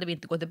då pallade vi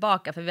inte gå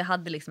tillbaka för vi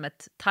hade liksom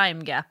ett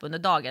time gap under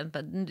dagen.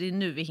 Det är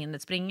nu vi hinner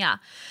springa.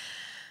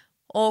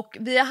 Och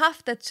vi har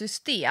haft ett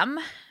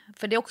system,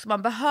 för det är också,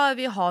 man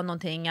behöver ju ha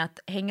någonting att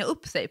hänga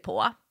upp sig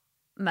på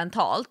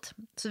mentalt.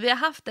 Så vi har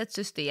haft ett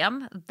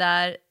system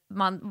där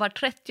man var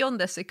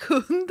 30:e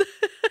sekund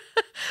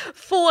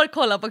får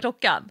kolla på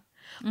klockan.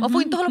 Man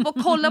får inte hålla på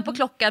och kolla på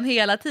klockan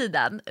hela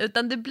tiden,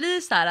 utan det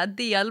blir så här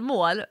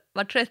delmål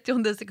var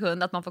 30:e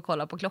sekund att man får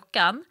kolla på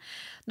klockan.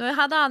 Nu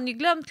hade han ju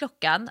glömt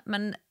klockan,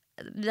 men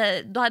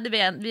då hade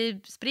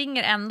vi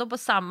springer ändå på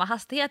samma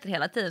hastigheter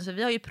hela tiden, så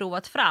vi har ju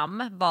provat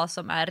fram vad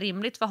som är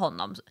rimligt för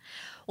honom.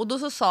 Och då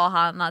så sa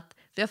han att,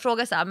 för jag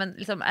frågade så här, men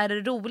liksom, är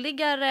det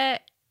roligare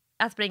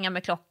att springa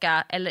med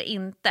klocka eller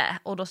inte?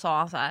 Och då sa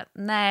han så här,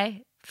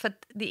 nej, för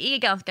det är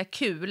ganska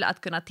kul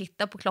att kunna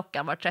titta på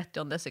klockan var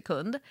 30:e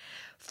sekund.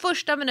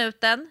 Första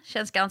minuten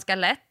känns ganska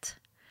lätt.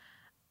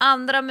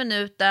 Andra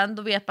minuten,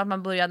 då vet man att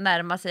man börjar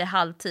närma sig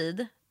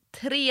halvtid.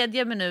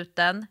 3:e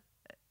minuten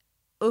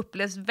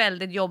upplevs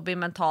väldigt jobbig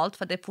mentalt,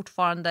 för det är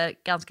fortfarande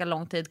ganska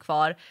lång tid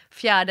kvar.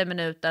 4:e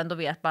minuten, då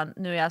vet man,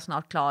 nu är jag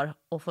snart klar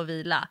och får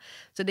vila.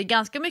 Så det är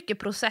ganska mycket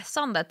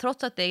processande,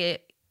 trots att det är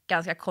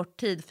ganska kort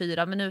tid,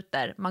 4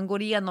 minuter. Man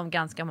går igenom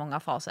ganska många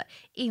faser.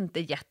 Inte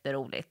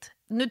jätteroligt.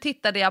 Nu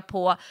tittade jag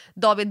på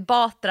David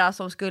Batra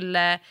som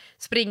skulle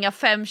springa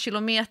 5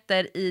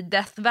 kilometer i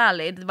Death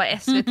Valley. Det var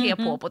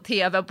SVT på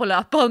tv på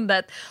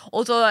löpbandet.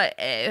 Och så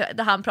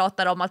där han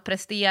pratade om att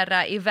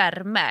prestera i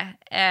värme.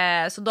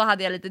 Så då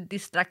hade jag lite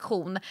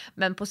distraktion.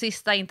 Men på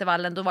sista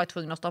intervallen då var jag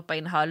tvungen att stoppa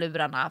in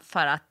hörlurarna,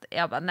 för att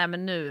jag bara, nej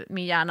men nu,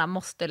 min hjärna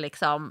måste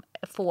liksom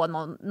få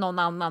någon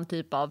annan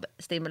typ av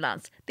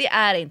stimulans. Det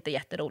är inte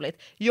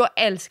jätteroligt. Jag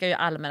älskar ju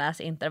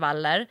Almenäs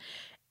intervaller.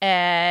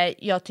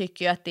 Jag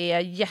tycker att det är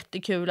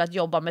jättekul att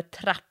jobba med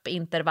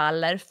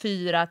trappintervaller.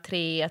 4,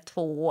 3,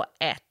 2,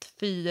 1.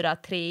 4,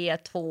 3,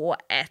 2,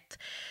 1.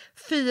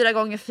 4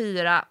 gånger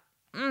 4.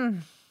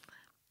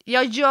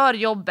 Jag gör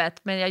jobbet,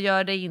 men jag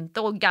gör det inte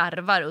och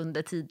garvar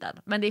under tiden.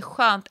 Men det är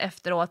skönt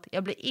efteråt.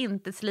 Jag blir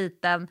inte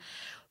sliten.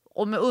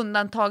 Och med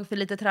undantag för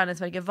lite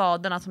träningsvärk i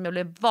vaderna som jag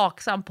blev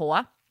vaksam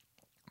på,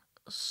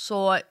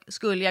 så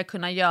skulle jag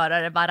kunna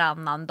göra det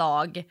varannan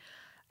dag.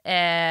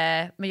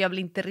 Men jag vill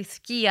inte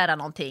riskera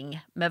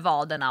någonting med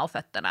vaderna och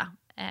fötterna.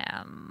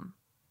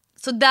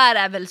 Så där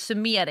är väl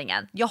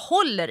summeringen. Jag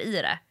håller i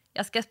det.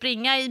 Jag ska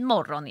springa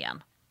imorgon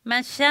igen.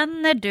 Men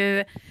känner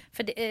du,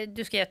 för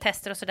du ska göra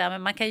tester och sådär,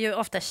 men man kan ju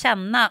ofta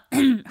känna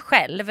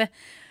själv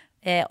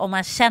om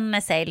man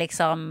känner sig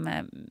liksom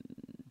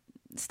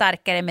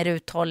starkare, mer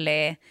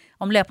uthållig,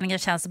 om löpningen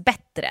känns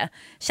bättre.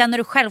 Känner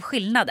du själv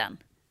skillnaden?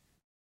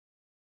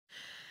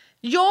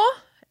 Ja,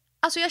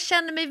 alltså jag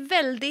känner mig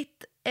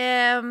väldigt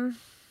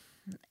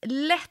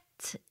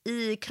lätt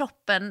i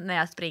kroppen när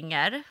jag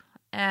springer.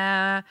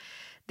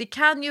 Det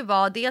kan ju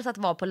vara dels att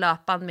vara på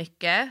löpan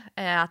mycket,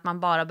 att man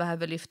bara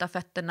behöver lyfta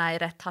fötterna i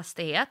rätt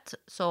hastighet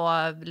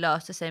så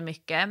löser sig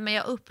mycket. Men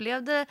jag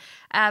upplevde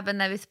även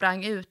när vi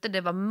sprang ute,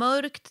 det var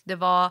mörkt, det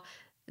var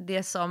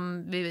det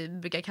som vi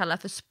brukar kalla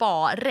för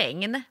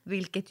spa-regn,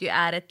 vilket ju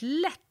är ett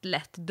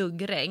lätt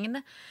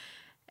duggregn.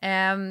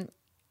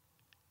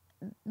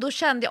 Då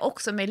kände jag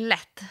också mig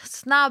lätt.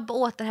 Snabb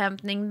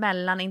återhämtning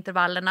mellan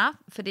intervallerna,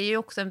 för det är ju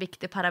också en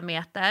viktig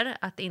parameter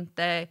att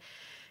inte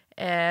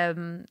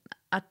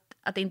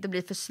att inte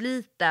bli för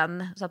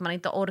sliten så att man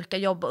inte orkar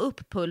jobba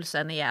upp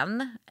pulsen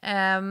igen.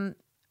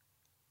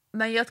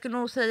 Men jag skulle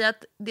nog säga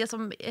att det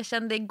som jag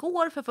kände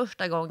igår för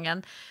första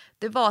gången,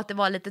 det var att det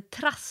var lite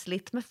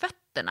trassligt med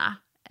fötterna.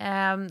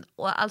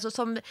 Och alltså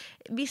som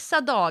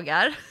vissa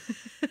dagar,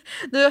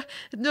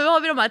 nu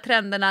har vi de här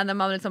trenderna när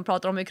man liksom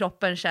pratar om hur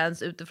kroppen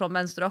känns utifrån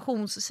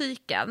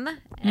menstruationscykeln.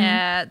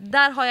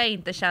 Där har jag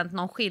inte känt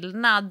någon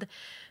skillnad.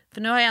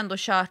 För nu har jag ändå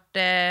kört,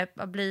 3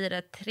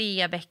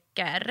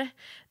 veckor.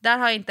 Där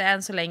har jag inte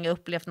än så länge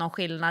upplevt någon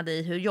skillnad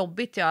i hur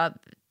jobbigt jag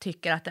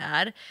tycker att det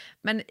är.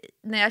 Men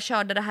när jag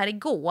körde det här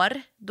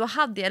igår, då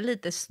hade jag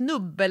lite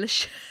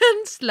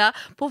snubbelkänsla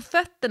på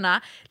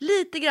fötterna.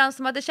 Lite grann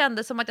som att det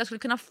kändes som att jag skulle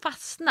kunna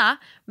fastna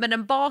med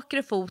den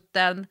bakre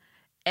foten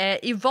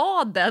i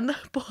vaden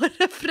på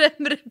det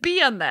främre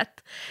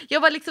benet.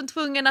 Jag var liksom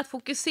tvungen att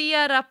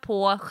fokusera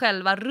på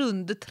själva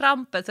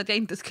rundtrampet så att jag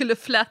inte skulle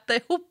fläta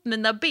ihop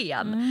mina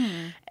ben.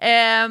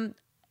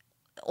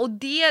 Och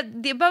det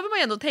behöver man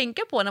ju ändå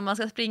tänka på när man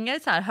ska springa i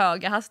så här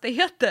höga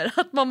hastigheter.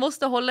 Att man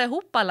måste hålla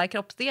ihop alla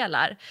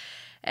kroppsdelar.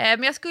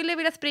 Men jag skulle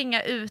vilja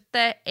springa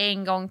ute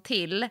en gång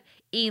till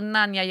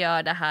innan jag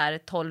gör det här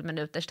 12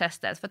 minuters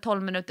testet. För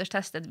 12 minuters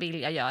testet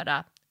vill jag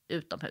göra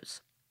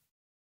utomhus.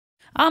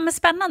 Ja, men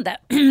spännande.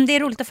 Det är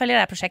roligt att följa det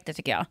här projektet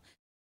tycker jag.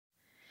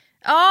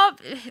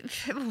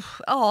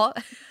 Ja.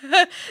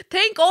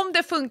 Tänk om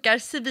det funkar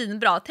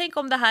svinbra. Tänk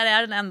om det här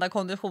är den enda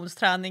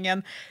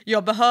konditionsträningen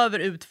jag behöver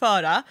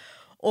utföra.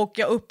 Och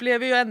jag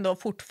upplever ju ändå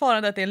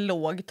fortfarande att det är en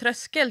låg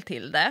tröskel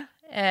till det.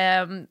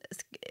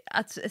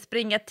 Att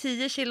springa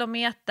 10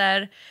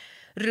 kilometer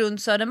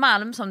runt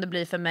Södermalm som det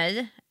blir för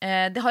mig,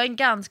 det har en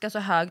ganska så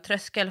hög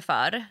tröskel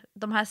för.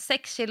 De här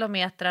 6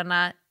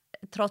 kilometrarna,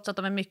 trots att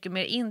de är mycket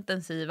mer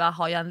intensiva,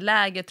 har jag en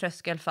lägre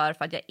tröskel för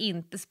att jag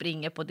inte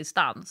springer på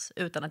distans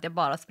utan att jag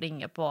bara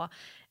springer på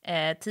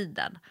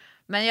tiden.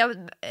 Men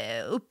jag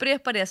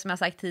upprepar det som jag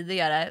sagt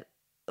tidigare.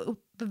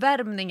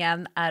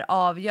 Uppvärmningen är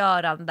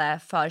avgörande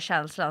för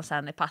känslan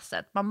sen i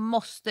passet. Man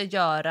måste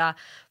göra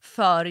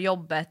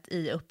förjobbet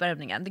i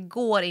uppvärmningen. Det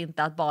går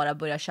inte att bara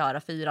börja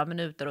köra 4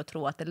 minuter och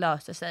tro att det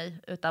löser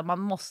sig. Utan man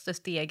måste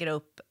stegra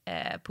upp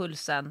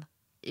pulsen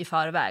i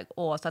förväg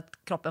och så att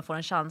kroppen får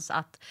en chans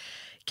att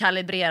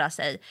kalibrera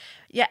sig.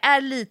 Jag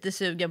är lite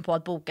sugen på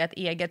att boka ett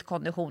eget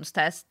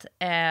konditionstest.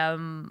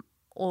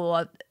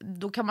 Och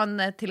då kan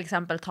man till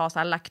exempel ta så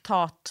här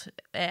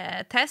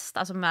laktattest,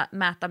 alltså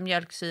mäta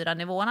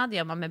mjölksyranivåerna. Det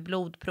gör man med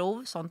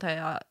blodprov. Sånt har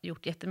jag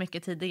gjort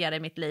jättemycket tidigare i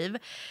mitt liv.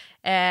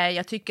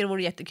 Jag tycker det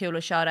vore jättekul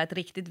att köra ett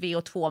riktigt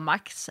VO2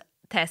 max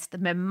test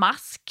med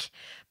mask,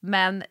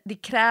 men det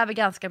kräver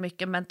ganska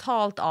mycket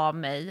mentalt av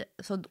mig,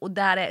 så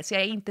jag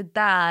är inte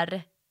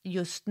där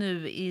just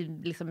nu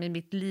i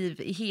mitt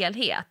liv i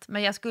helhet.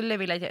 Men jag skulle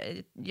vilja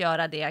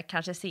göra det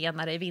kanske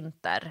senare i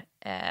vinter,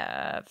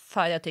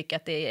 för jag tycker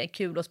att det är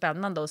kul och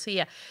spännande att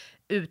se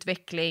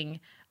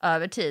utveckling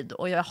över tid.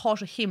 Och jag har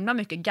så himla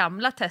mycket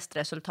gamla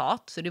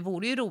testresultat, så det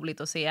vore ju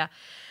roligt att se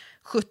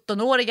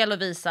 17-åriga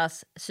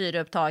Lovisas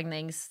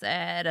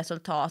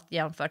syreupptagningsresultat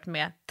jämfört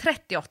med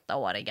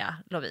 38-åriga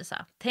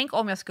Lovisa. Tänk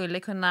om jag skulle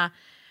kunna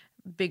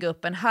bygga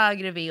upp en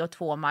högre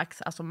VO2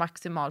 max, alltså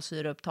maximal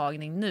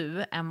syreupptagning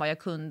nu, än vad jag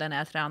kunde när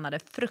jag tränade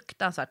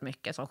fruktansvärt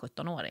mycket som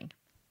 17-åring.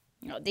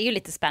 Ja, det är ju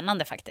lite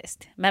spännande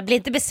faktiskt. Men bli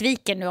inte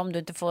besviken nu om du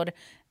inte får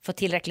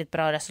tillräckligt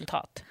bra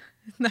resultat.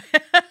 Nej.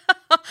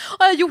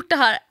 Har jag gjort det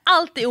här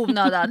allt i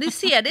onödan? Ni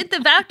ser, det är inte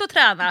värt att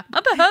träna.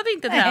 Man behöver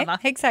inte träna.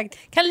 Nej,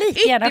 exakt. Kan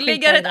lika gärna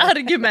ytterligare ett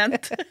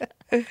argument.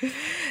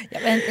 Ja,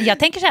 men jag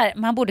tänker så här,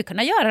 man borde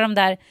kunna göra de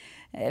där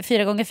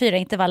 4x4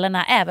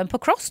 intervallerna även på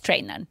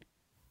crosstrainern.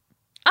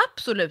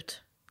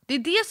 Absolut. Det är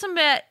det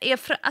som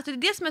alltså det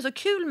är det som är så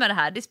kul med det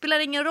här. Det spelar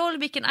ingen roll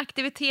vilken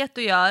aktivitet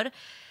du gör.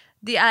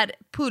 Det är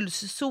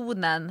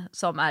pulszonen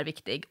som är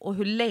viktig och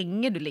hur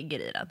länge du ligger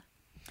i den.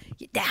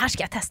 Det här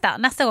ska jag testa.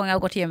 Nästa gång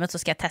jag går till gymmet så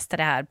ska jag testa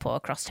det här på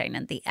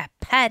crosstrainern. Det är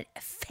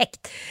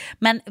perfekt.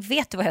 Men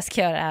vet du vad jag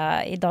ska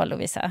göra idag,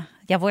 Lovisa?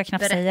 Jag vågar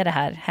knappt säga det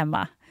här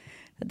hemma.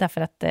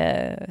 Därför att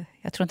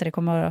jag tror inte det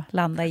kommer att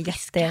landa i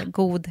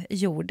jättegod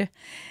jord.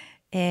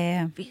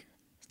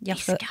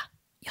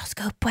 Jag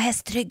ska upp på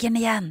hästryggen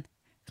igen.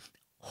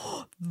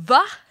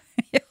 Va?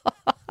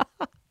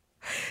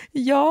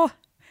 Ja.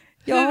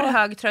 Hur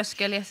hög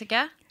tröskel,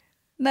 Jessica?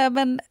 Nej,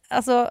 men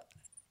alltså,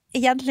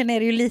 egentligen är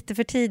det ju lite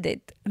för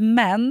tidigt.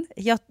 Men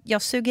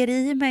jag suger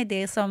i mig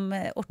det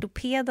som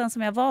ortopeden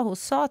som jag var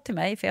hos sa till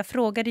mig. För jag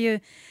frågade ju,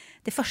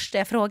 det första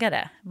jag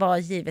frågade var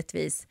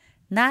givetvis,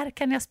 när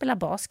kan jag spela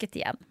basket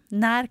igen?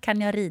 När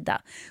kan jag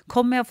rida?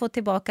 Kommer jag få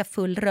tillbaka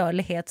full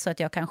rörlighet så att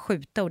jag kan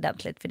skjuta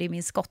ordentligt? För det är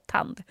min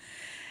skotthand.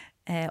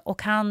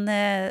 Och han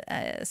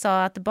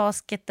sa att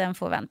basketen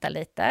får vänta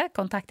lite.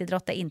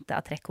 Kontaktidrott är inte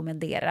att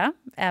rekommendera.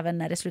 Även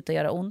när det slutar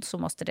göra ont så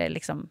måste det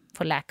liksom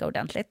få läka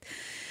ordentligt.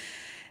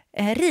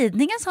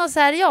 Ridningen sa så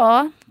här,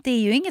 ja, det är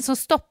ju inget som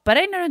stoppar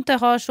dig när du inte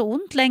har så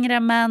ont längre,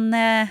 men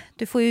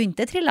du får ju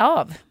inte trilla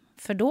av.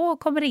 För då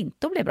kommer det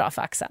inte att bli bra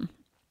för axeln.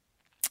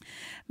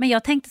 Men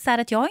jag tänkte så här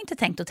att jag har inte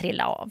tänkt att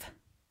trilla av.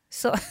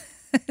 Så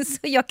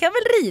jag kan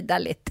väl rida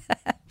lite.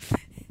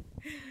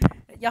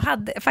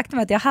 Faktum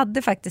är att jag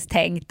hade faktiskt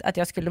tänkt att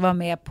jag skulle vara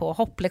med på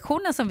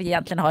hopplektionen som vi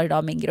egentligen har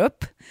idag i min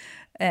grupp.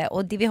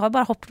 Och vi har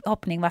bara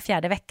hoppning var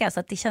 4:e vecka, så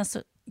att det känns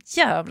så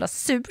jävla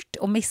surt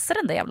att missa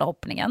den där jävla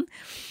hoppningen.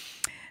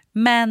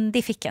 Men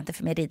det fick jag inte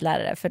för min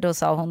ridlärare, för då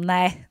sa hon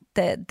nej,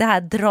 det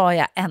här drar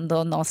jag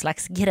ändå någon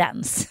slags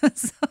gräns.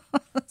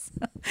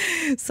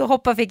 Så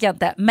hoppa fick jag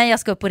inte, men jag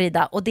ska upp och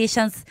rida. Och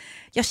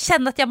jag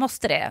känner att jag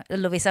måste det,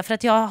 Lovisa, för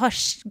att jag har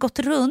gått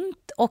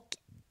runt och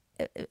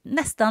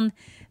nästan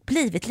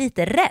blivit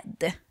lite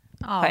rädd,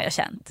 har jag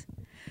känt.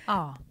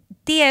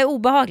 Det är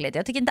obehagligt.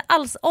 Jag tycker inte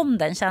alls om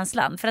den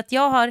känslan. För att när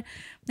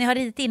jag har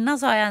ridit innan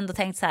så har jag ändå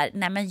tänkt så här,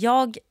 nej men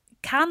jag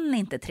kan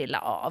inte trilla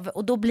av.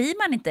 Och då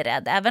blir man inte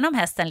rädd. Även om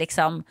hästen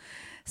liksom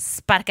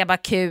sparkar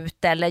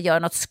bakut eller gör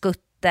något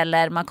skutt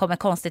eller man kommer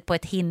konstigt på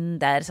ett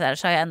hinder så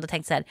har jag ändå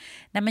tänkt så här,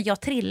 nej men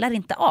jag trillar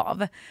inte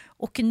av.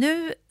 Och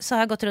nu så har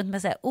jag gått runt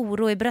med så här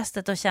oro i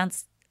bröstet och känt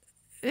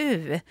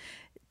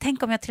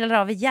tänk om jag trillar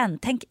av igen.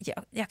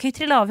 Jag kan ju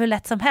trilla av hur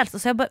lätt som helst.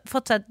 Och så har jag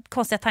fått så här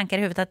konstiga tankar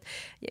i huvudet att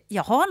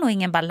jag har nog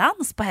ingen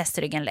balans på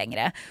hästryggen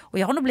längre. Och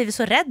jag har nog blivit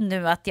så rädd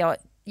nu att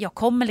jag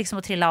kommer liksom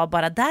att trilla av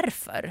bara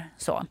därför.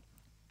 Så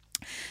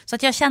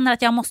att jag känner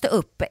att jag måste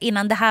upp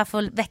innan det här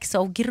får växa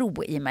och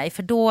gro i mig.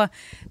 För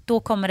då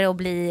kommer det att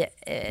bli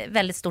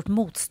väldigt stort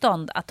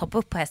motstånd att hoppa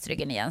upp på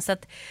hästryggen igen. Så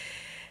att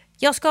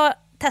jag ska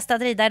testa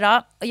att rida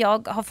idag. Och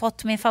jag har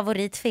fått min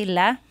favorit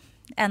Fille.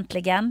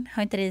 Äntligen.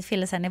 Har inte ridit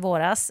Fille sedan i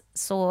våras.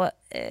 Så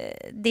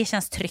det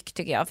känns tryggt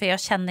tycker jag. För jag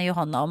känner ju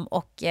honom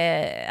och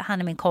han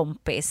är min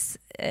kompis.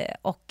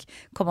 Och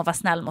kommer att vara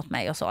snäll mot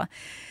mig och så.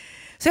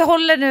 Så jag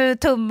håller nu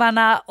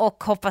tummarna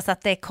och hoppas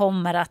att det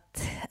kommer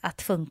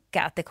att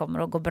funka. Att det kommer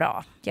att gå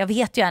bra. Jag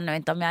vet ju ännu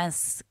inte om jag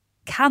ens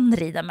kan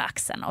rida med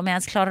axeln. Om jag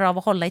ens klarar av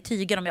att hålla i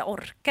tygen, om jag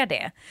orkar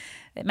det.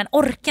 Men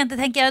orkar inte,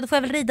 tänker jag, då får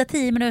jag väl rida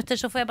 10 minuter.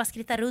 Så får jag bara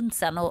skritta runt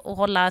sen och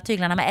hålla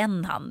tyglarna med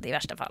en hand i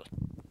värsta fall.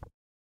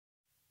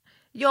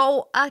 Ja,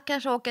 och att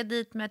kanske åka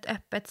dit med ett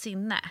öppet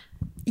sinne.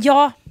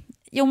 Ja,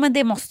 jo men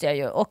det måste jag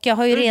ju. Och jag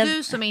har ju det är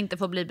du som inte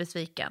får bli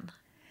besviken.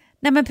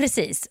 Nej men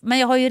precis, men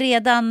jag har ju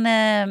redan,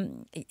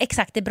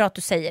 exakt det är bra att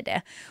du säger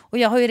det. Och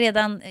jag har ju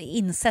redan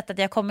insett att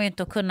jag kommer ju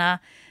inte att kunna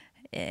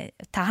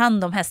ta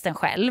hand om hästen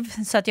själv.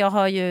 Så att jag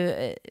har ju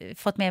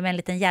fått med mig en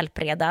liten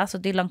hjälpreda. Så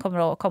Dylan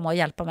kommer att komma och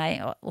hjälpa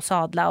mig och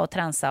sadla och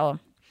tränsa och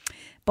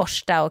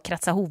borsta och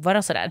kratsa hovar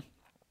och sådär.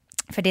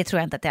 För det tror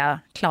jag inte att jag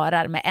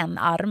klarar med en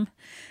arm.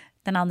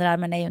 Den andra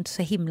armen är ju inte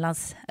så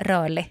himlans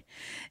rörlig.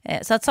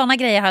 Så att sådana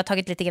grejer har jag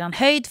tagit lite grann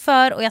höjd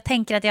för. Och jag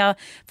tänker att jag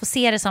får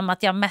se det som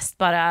att jag mest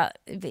bara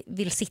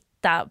vill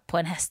sitta på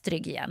en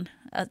hästrygg igen.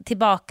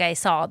 Tillbaka i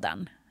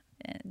sadeln.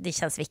 Det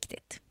känns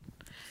viktigt.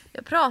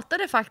 Jag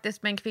pratade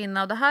faktiskt med en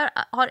kvinna och det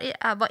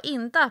här var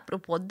inte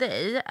apropå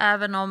dig.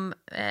 Även om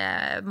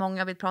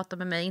många vill prata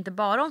med mig inte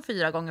bara om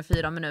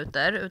 4x4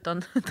 minuter.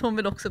 Utan de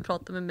vill också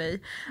prata med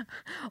mig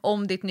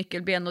om ditt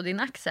nyckelben och din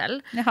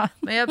axel. Jaha.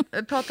 Men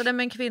jag pratade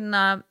med en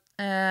kvinna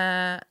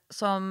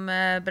som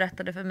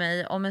berättade för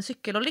mig om en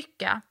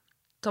cykelolycka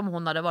som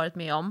hon hade varit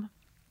med om.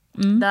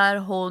 Där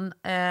hon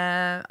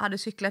hade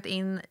cyklat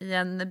in i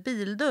en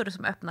bildörr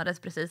som öppnades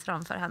precis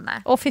framför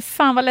henne. Åh fy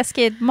fan vad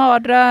läskigt,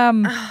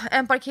 mardröm.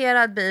 En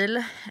parkerad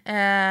bil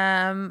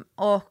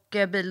och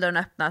bildörren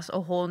öppnas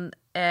och hon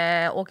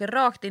åker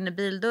rakt in i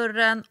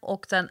bildörren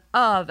och sen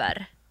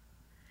över.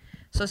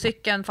 Så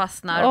cykeln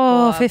fastnar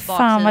på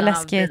baksidan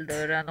av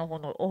bildörren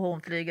och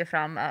hon flyger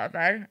fram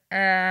över.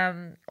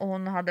 Och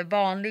hon hade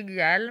vanlig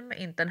hjälm,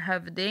 inte en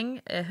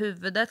hövding.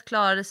 Huvudet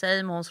klarade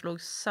sig men hon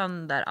slog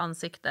sönder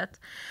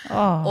ansiktet.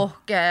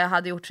 Och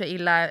hade gjort sig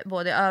illa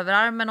både i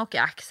överarmen och i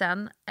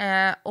axeln.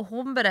 Och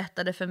hon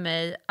berättade för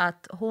mig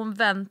att hon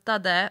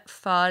väntade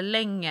för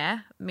länge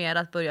med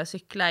att börja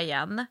cykla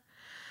igen.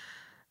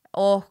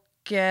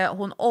 Och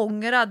hon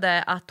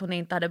ångrade att hon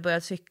inte hade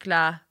börjat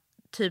cykla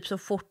typ så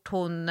fort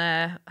hon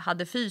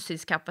hade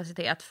fysisk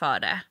kapacitet för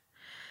det.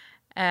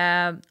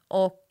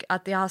 Och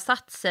att det har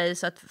satt sig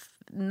så att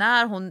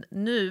när hon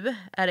nu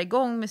är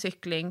igång med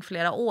cykling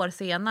flera år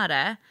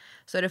senare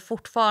så är det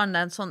fortfarande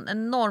en sån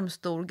enormt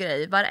stor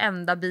grej.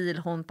 Varenda bil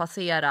hon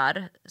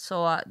passerar.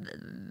 Så,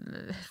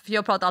 för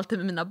jag pratar alltid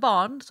med mina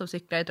barn som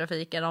cyklar i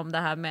trafiken om det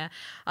här med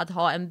att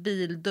ha en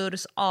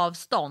bildörrs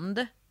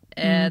avstånd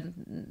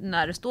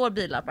när det står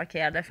bilar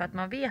parkerade, för att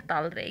man vet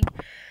aldrig.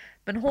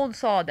 Men hon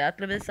sa det att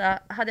Lovisa,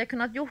 hade jag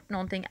kunnat gjort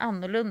någonting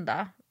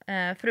annorlunda,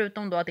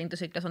 förutom då att inte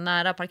cykla så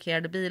nära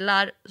parkerade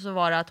bilar, så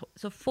var det att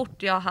så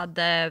fort jag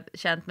hade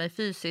känt mig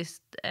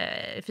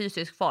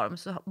fysisk form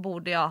så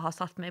borde jag ha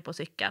satt mig på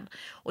cykeln.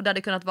 Och det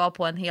hade kunnat vara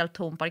på en helt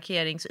tom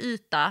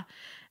parkeringsyta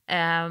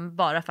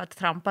bara för att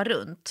trampa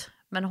runt.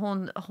 Men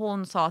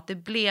hon sa att det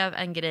blev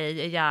en grej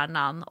i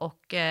hjärnan,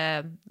 och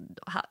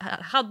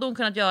hade hon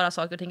kunnat göra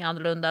saker och ting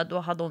annorlunda, då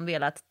hade hon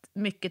velat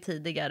mycket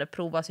tidigare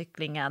prova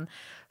cyklingen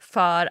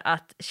för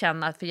att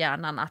känna för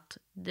hjärnan att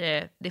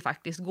det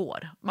faktiskt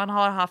går. Man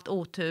har haft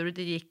otur,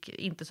 det gick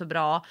inte så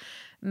bra,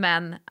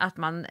 men att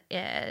man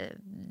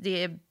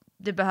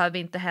det behöver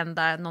inte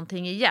hända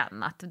någonting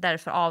igen, att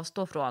därför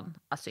avstå från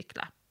att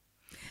cykla.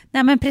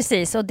 Nej men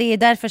precis, och det är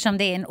därför som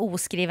det är en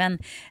oskriven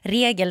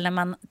regel när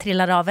man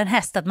trillar av en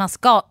häst att man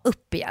ska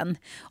upp igen.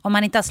 Om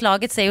man inte har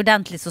slagit sig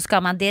ordentligt så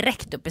ska man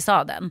direkt upp i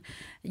sadeln.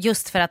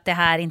 Just för att det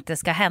här inte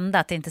ska hända,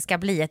 att det inte ska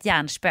bli ett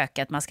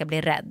hjärnspöke, att man ska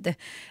bli rädd.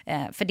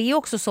 För det är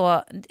också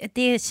så,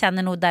 det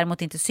känner nog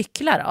däremot inte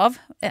cyklar av,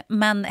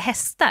 men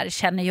hästar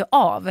känner ju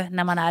av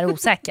när man är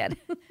osäker.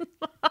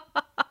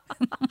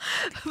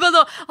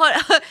 Vadå?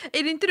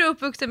 Är det inte du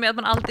uppvuxen med att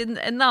man alltid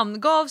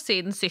namngav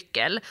sin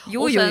cykel?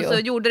 Jo, och sen så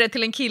gjorde det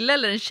till en kille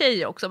eller en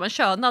tjej också, man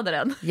könade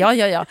den.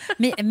 Ja.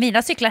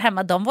 Mina cyklar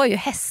hemma, de var ju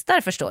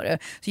hästar, förstår du.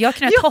 Så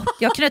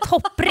jag knöt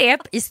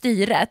hopprep i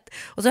styret,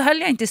 och så höll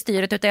jag inte i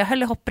styret utan jag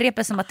höll i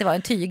hopprepet som att det var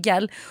en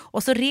tygel.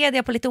 Och så red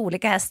jag på lite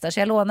olika hästar, så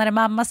jag lånade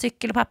mammas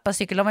cykel och pappas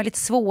cykel. De var lite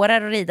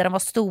svårare att rida, de var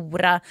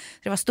stora.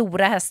 Det var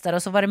stora hästar,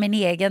 och så var det min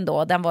egen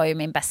då. Den var ju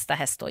min bästa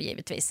häst då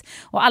givetvis.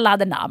 Och alla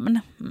hade namn.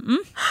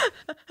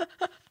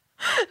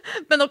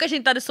 Men de kanske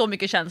inte hade så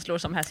mycket känslor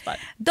som hästar.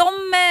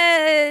 De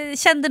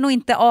kände nog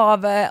inte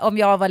av om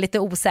jag var lite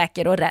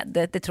osäker och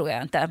rädd, det tror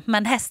jag inte.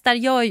 Men hästar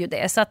gör ju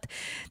det, så att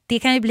det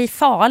kan ju bli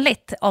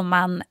farligt om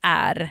man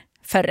är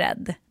för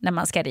rädd när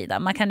man ska rida.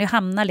 Man kan ju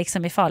hamna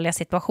liksom i farliga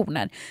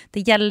situationer. Det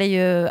gäller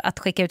ju att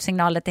skicka ut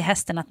signaler till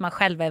hästen att man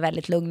själv är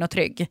väldigt lugn och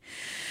trygg.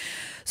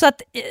 Så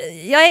att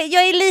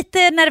jag är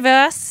lite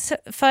nervös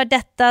för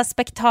detta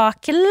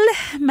spektakel,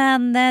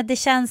 men det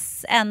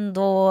känns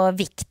ändå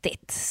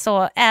viktigt.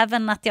 Så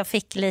även att jag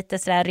fick lite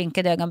sådär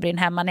rynkade ögonbryn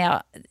hemma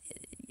när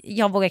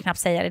jag vågar knappt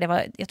säga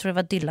det. Jag tror det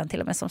var Dylan till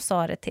och med som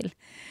sa det till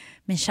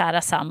min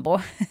kära sambo.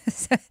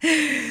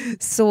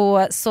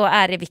 så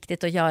är det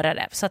viktigt att göra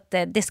det. Så att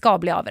det ska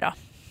bli av idag.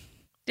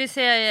 Det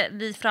ser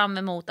vi fram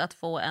emot att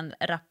få en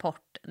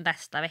rapport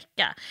nästa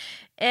vecka.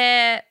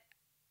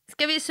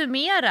 Ska vi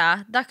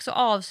summera? Dags att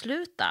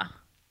avsluta.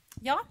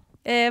 Ja,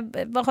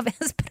 vad har vi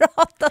ens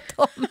pratat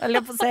om, höll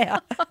jag på att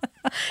säga.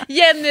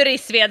 Jenny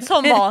Rissved,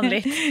 som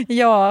vanligt.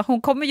 Ja,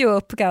 hon kommer ju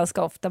upp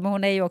ganska ofta, men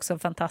hon är ju också en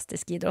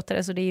fantastisk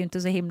idrottare, så det är ju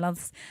inte så himla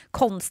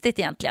konstigt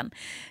egentligen.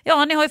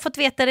 Ja, ni har ju fått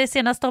veta det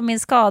senaste om min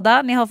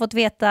skada. Ni har fått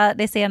veta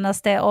det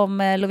senaste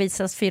om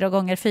Lovisas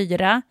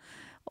 4x4.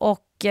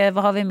 Och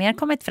vad har vi mer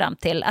kommit fram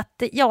till?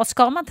 Att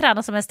ska man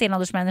träna som en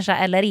stenåldersmänniska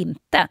eller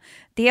inte?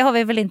 Det har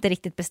vi väl inte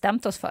riktigt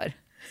bestämt oss för.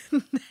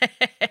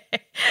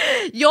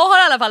 Jag har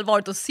i alla fall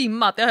varit och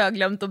simmat, det har jag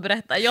glömt att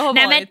berätta.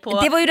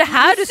 Det var ju det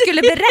här du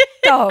skulle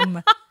berätta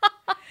om.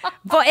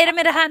 Vad är det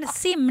med det här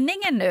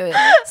simningen nu?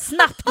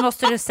 Snabbt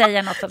måste du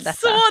säga något om detta.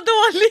 Så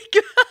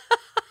dålig.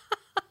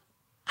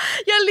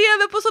 Jag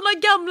lever på såna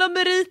gamla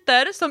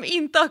meriter som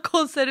inte har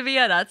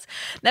konserverats.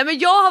 Nej, men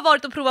jag har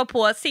varit och provat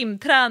på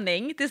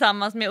simträning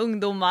tillsammans med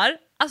ungdomar.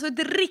 Alltså ett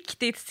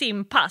riktigt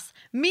simpass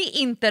med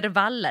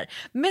intervaller,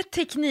 med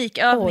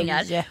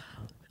teknikövningar. Oj.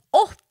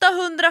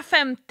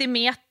 850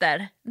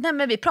 meter. Nej,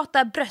 men vi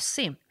pratar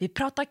bröstsim, vi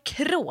pratar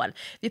crawl,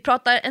 vi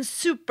pratar en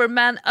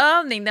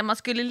Superman-övning där man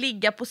skulle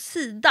ligga på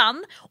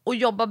sidan och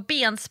jobba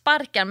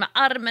bensparkar med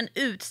armen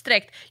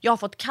utsträckt. Jag har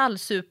fått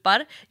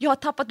kallsupar, jag har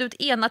tappat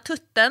ut ena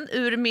tutten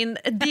ur min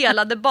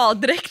delade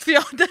baddräkt för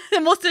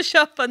jag måste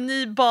köpa en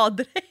ny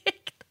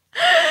baddräkt.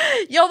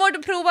 Jag har varit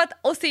och provat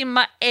att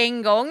simma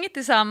en gång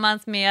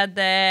tillsammans med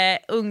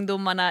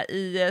ungdomarna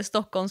i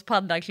Stockholms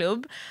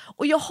paddelklubb.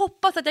 Och jag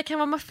hoppas att jag kan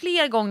vara med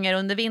fler gånger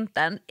under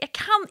vintern. Jag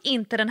kan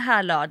inte den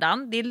här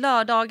lördagen. Det är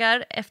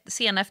lördagar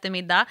sen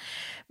eftermiddag.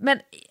 Men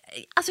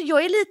alltså,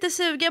 jag är lite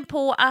sugen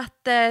på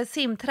att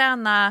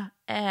simträna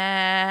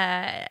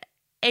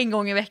en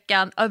gång i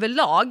veckan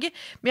överlag.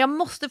 Men jag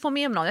måste få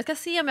med mig någon. Jag ska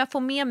se om jag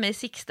får med mig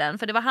Sixten.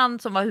 För det var han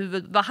som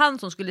var han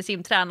som skulle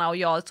simträna och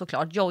jag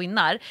såklart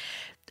joinar.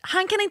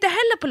 Han kan inte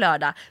heller på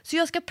lördag, så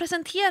jag ska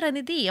presentera en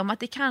idé om att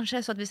det kanske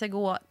är så att vi ska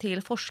gå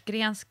till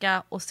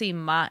Forsgrenska och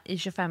simma i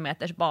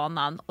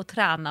 25-metersbanan och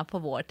träna på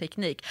vår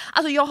teknik.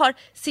 Alltså jag har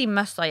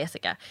simmössa,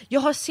 Jessica.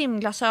 Jag har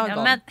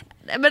simglasögon.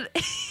 Ja, men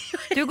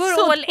du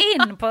går all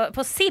in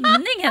på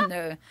simningen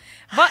nu.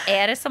 Vad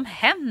är det som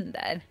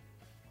händer?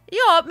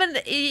 Ja, men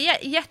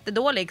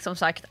jättedålig som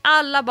sagt.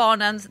 Alla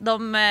barnen,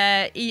 de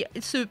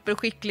är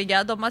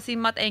superskickliga. De har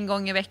simmat en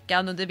gång i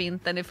veckan under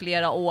vintern i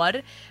flera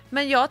år.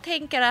 Men jag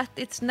tänker att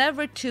it's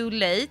never too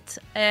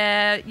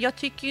late. Jag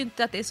tycker ju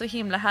inte att det är så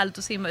himla härligt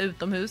att simma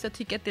utomhus. Jag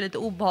tycker att det är lite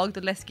obehagligt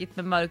och läskigt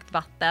med mörkt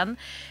vatten.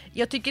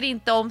 Jag tycker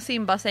inte om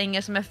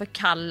simbassänger som är för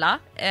kalla.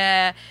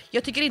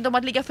 Jag tycker inte om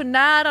att ligga för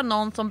nära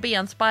någon som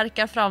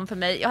bensparkar framför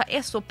mig. Jag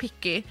är så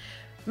picky.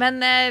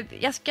 Men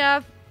jag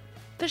ska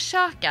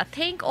försöka.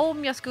 Tänk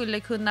om jag skulle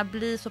kunna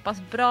bli så pass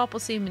bra på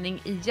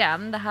simning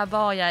igen. Det här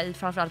var jag i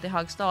framförallt i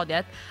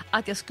högstadiet.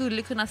 Att jag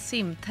skulle kunna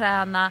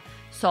simträna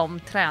som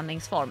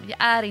träningsform. Jag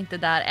är inte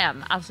där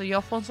än. Alltså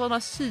jag får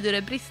sådana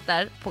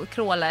syrebrister på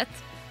krålet.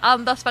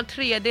 Andas var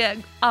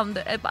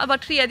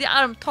tredje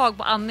armtag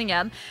på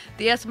andningen.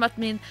 Det är som att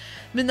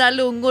mina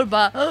lungor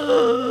bara...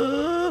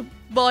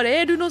 Var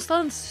är du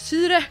någonstans,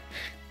 syre?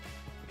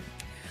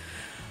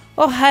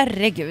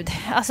 Herregud,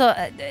 alltså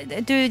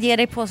du ger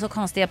dig på så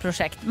konstiga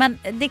projekt. Men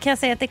det kan jag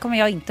säga att det kommer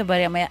jag inte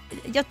börja med.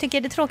 Jag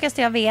tycker det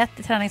tråkigaste jag vet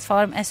i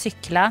träningsform är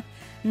cykla.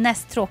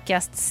 Näst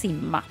tråkigast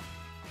simma.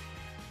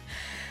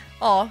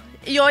 Ja,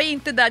 jag är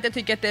inte där att jag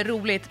tycker att det är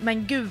roligt.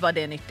 Men gud vad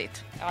det är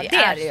nyttigt. Ja, det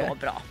är så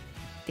bra.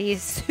 Det är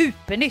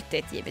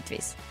supernyttigt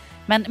givetvis.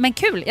 Men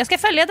kul, jag ska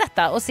följa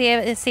detta och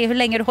se hur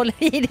länge du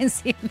håller i din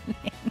simning.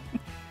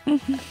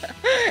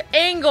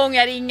 En gång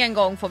är ingen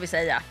gång får vi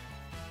säga.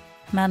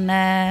 Men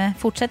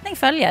fortsättning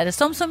följer,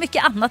 som så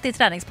mycket annat i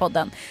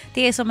Träningspodden.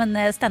 Det är som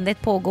en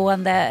ständigt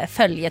pågående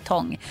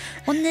följetong.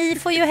 Och ni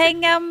får ju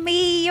hänga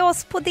med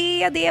oss på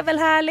det, det är väl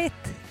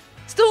härligt.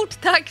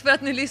 Stort tack för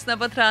att ni lyssnar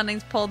på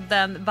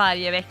Träningspodden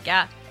varje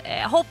vecka.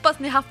 Hoppas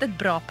ni haft ett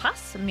bra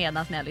pass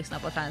medan ni har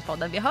lyssnat på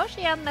Träningspodden. Vi hörs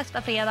igen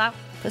nästa fredag.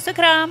 Puss och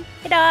kram,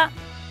 hejdå!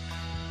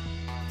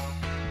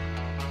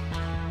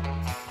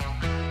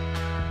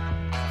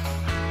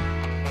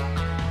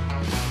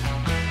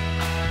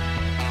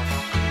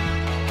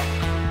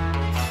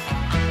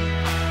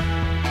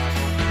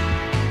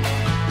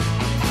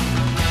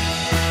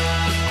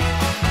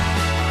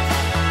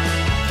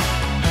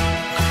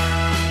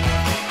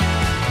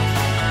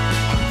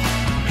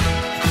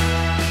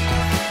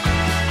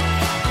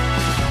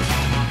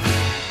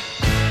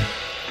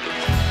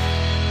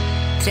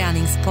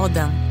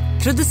 Träningspodden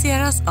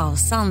produceras av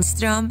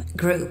Sandström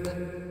Group.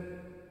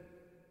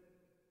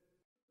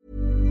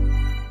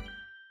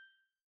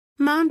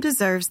 Mom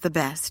deserves the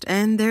best,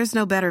 and there's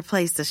no better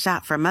place to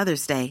shop for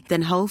Mother's Day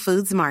than Whole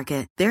Foods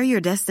Market. They're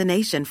your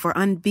destination for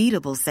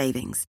unbeatable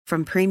savings,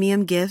 from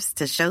premium gifts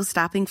to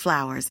show-stopping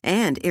flowers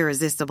and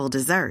irresistible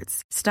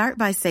desserts. Start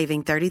by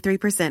saving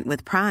 33%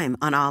 with Prime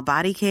on all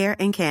body care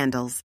and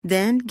candles.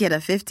 Then get a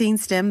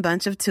 15-stem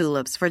bunch of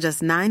tulips for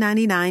just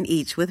 $9.99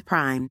 each with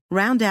Prime.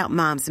 Round out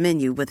Mom's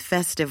menu with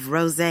festive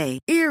rosé,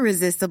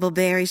 irresistible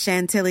berry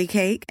chantilly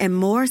cake, and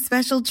more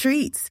special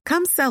treats.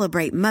 Come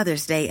celebrate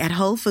Mother's Day at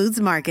Whole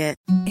Foods Market.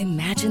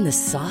 Imagine the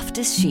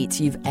softest sheets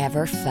you've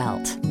ever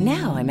felt.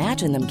 Now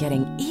imagine them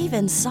getting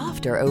even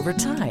softer over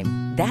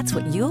time. That's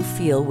what you'll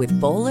feel with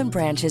Boll &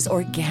 Branch's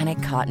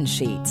organic cotton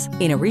sheets.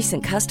 In a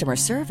recent customer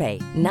survey,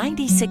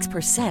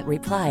 96%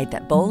 replied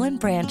that Boll &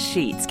 Branch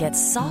sheets get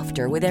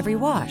softer with every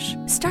wash.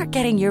 Start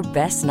getting your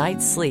best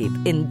night's sleep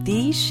in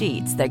these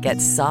sheets that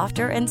get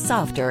softer and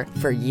softer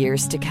for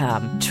years to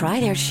come. Try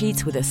their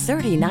sheets with a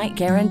 30-night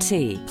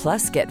guarantee.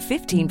 Plus, get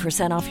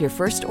 15% off your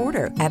first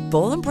order at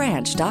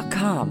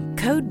bollandbranch.com.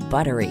 Code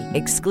BUTTERY.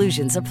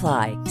 Exclusions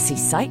apply. See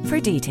site for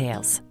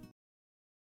details.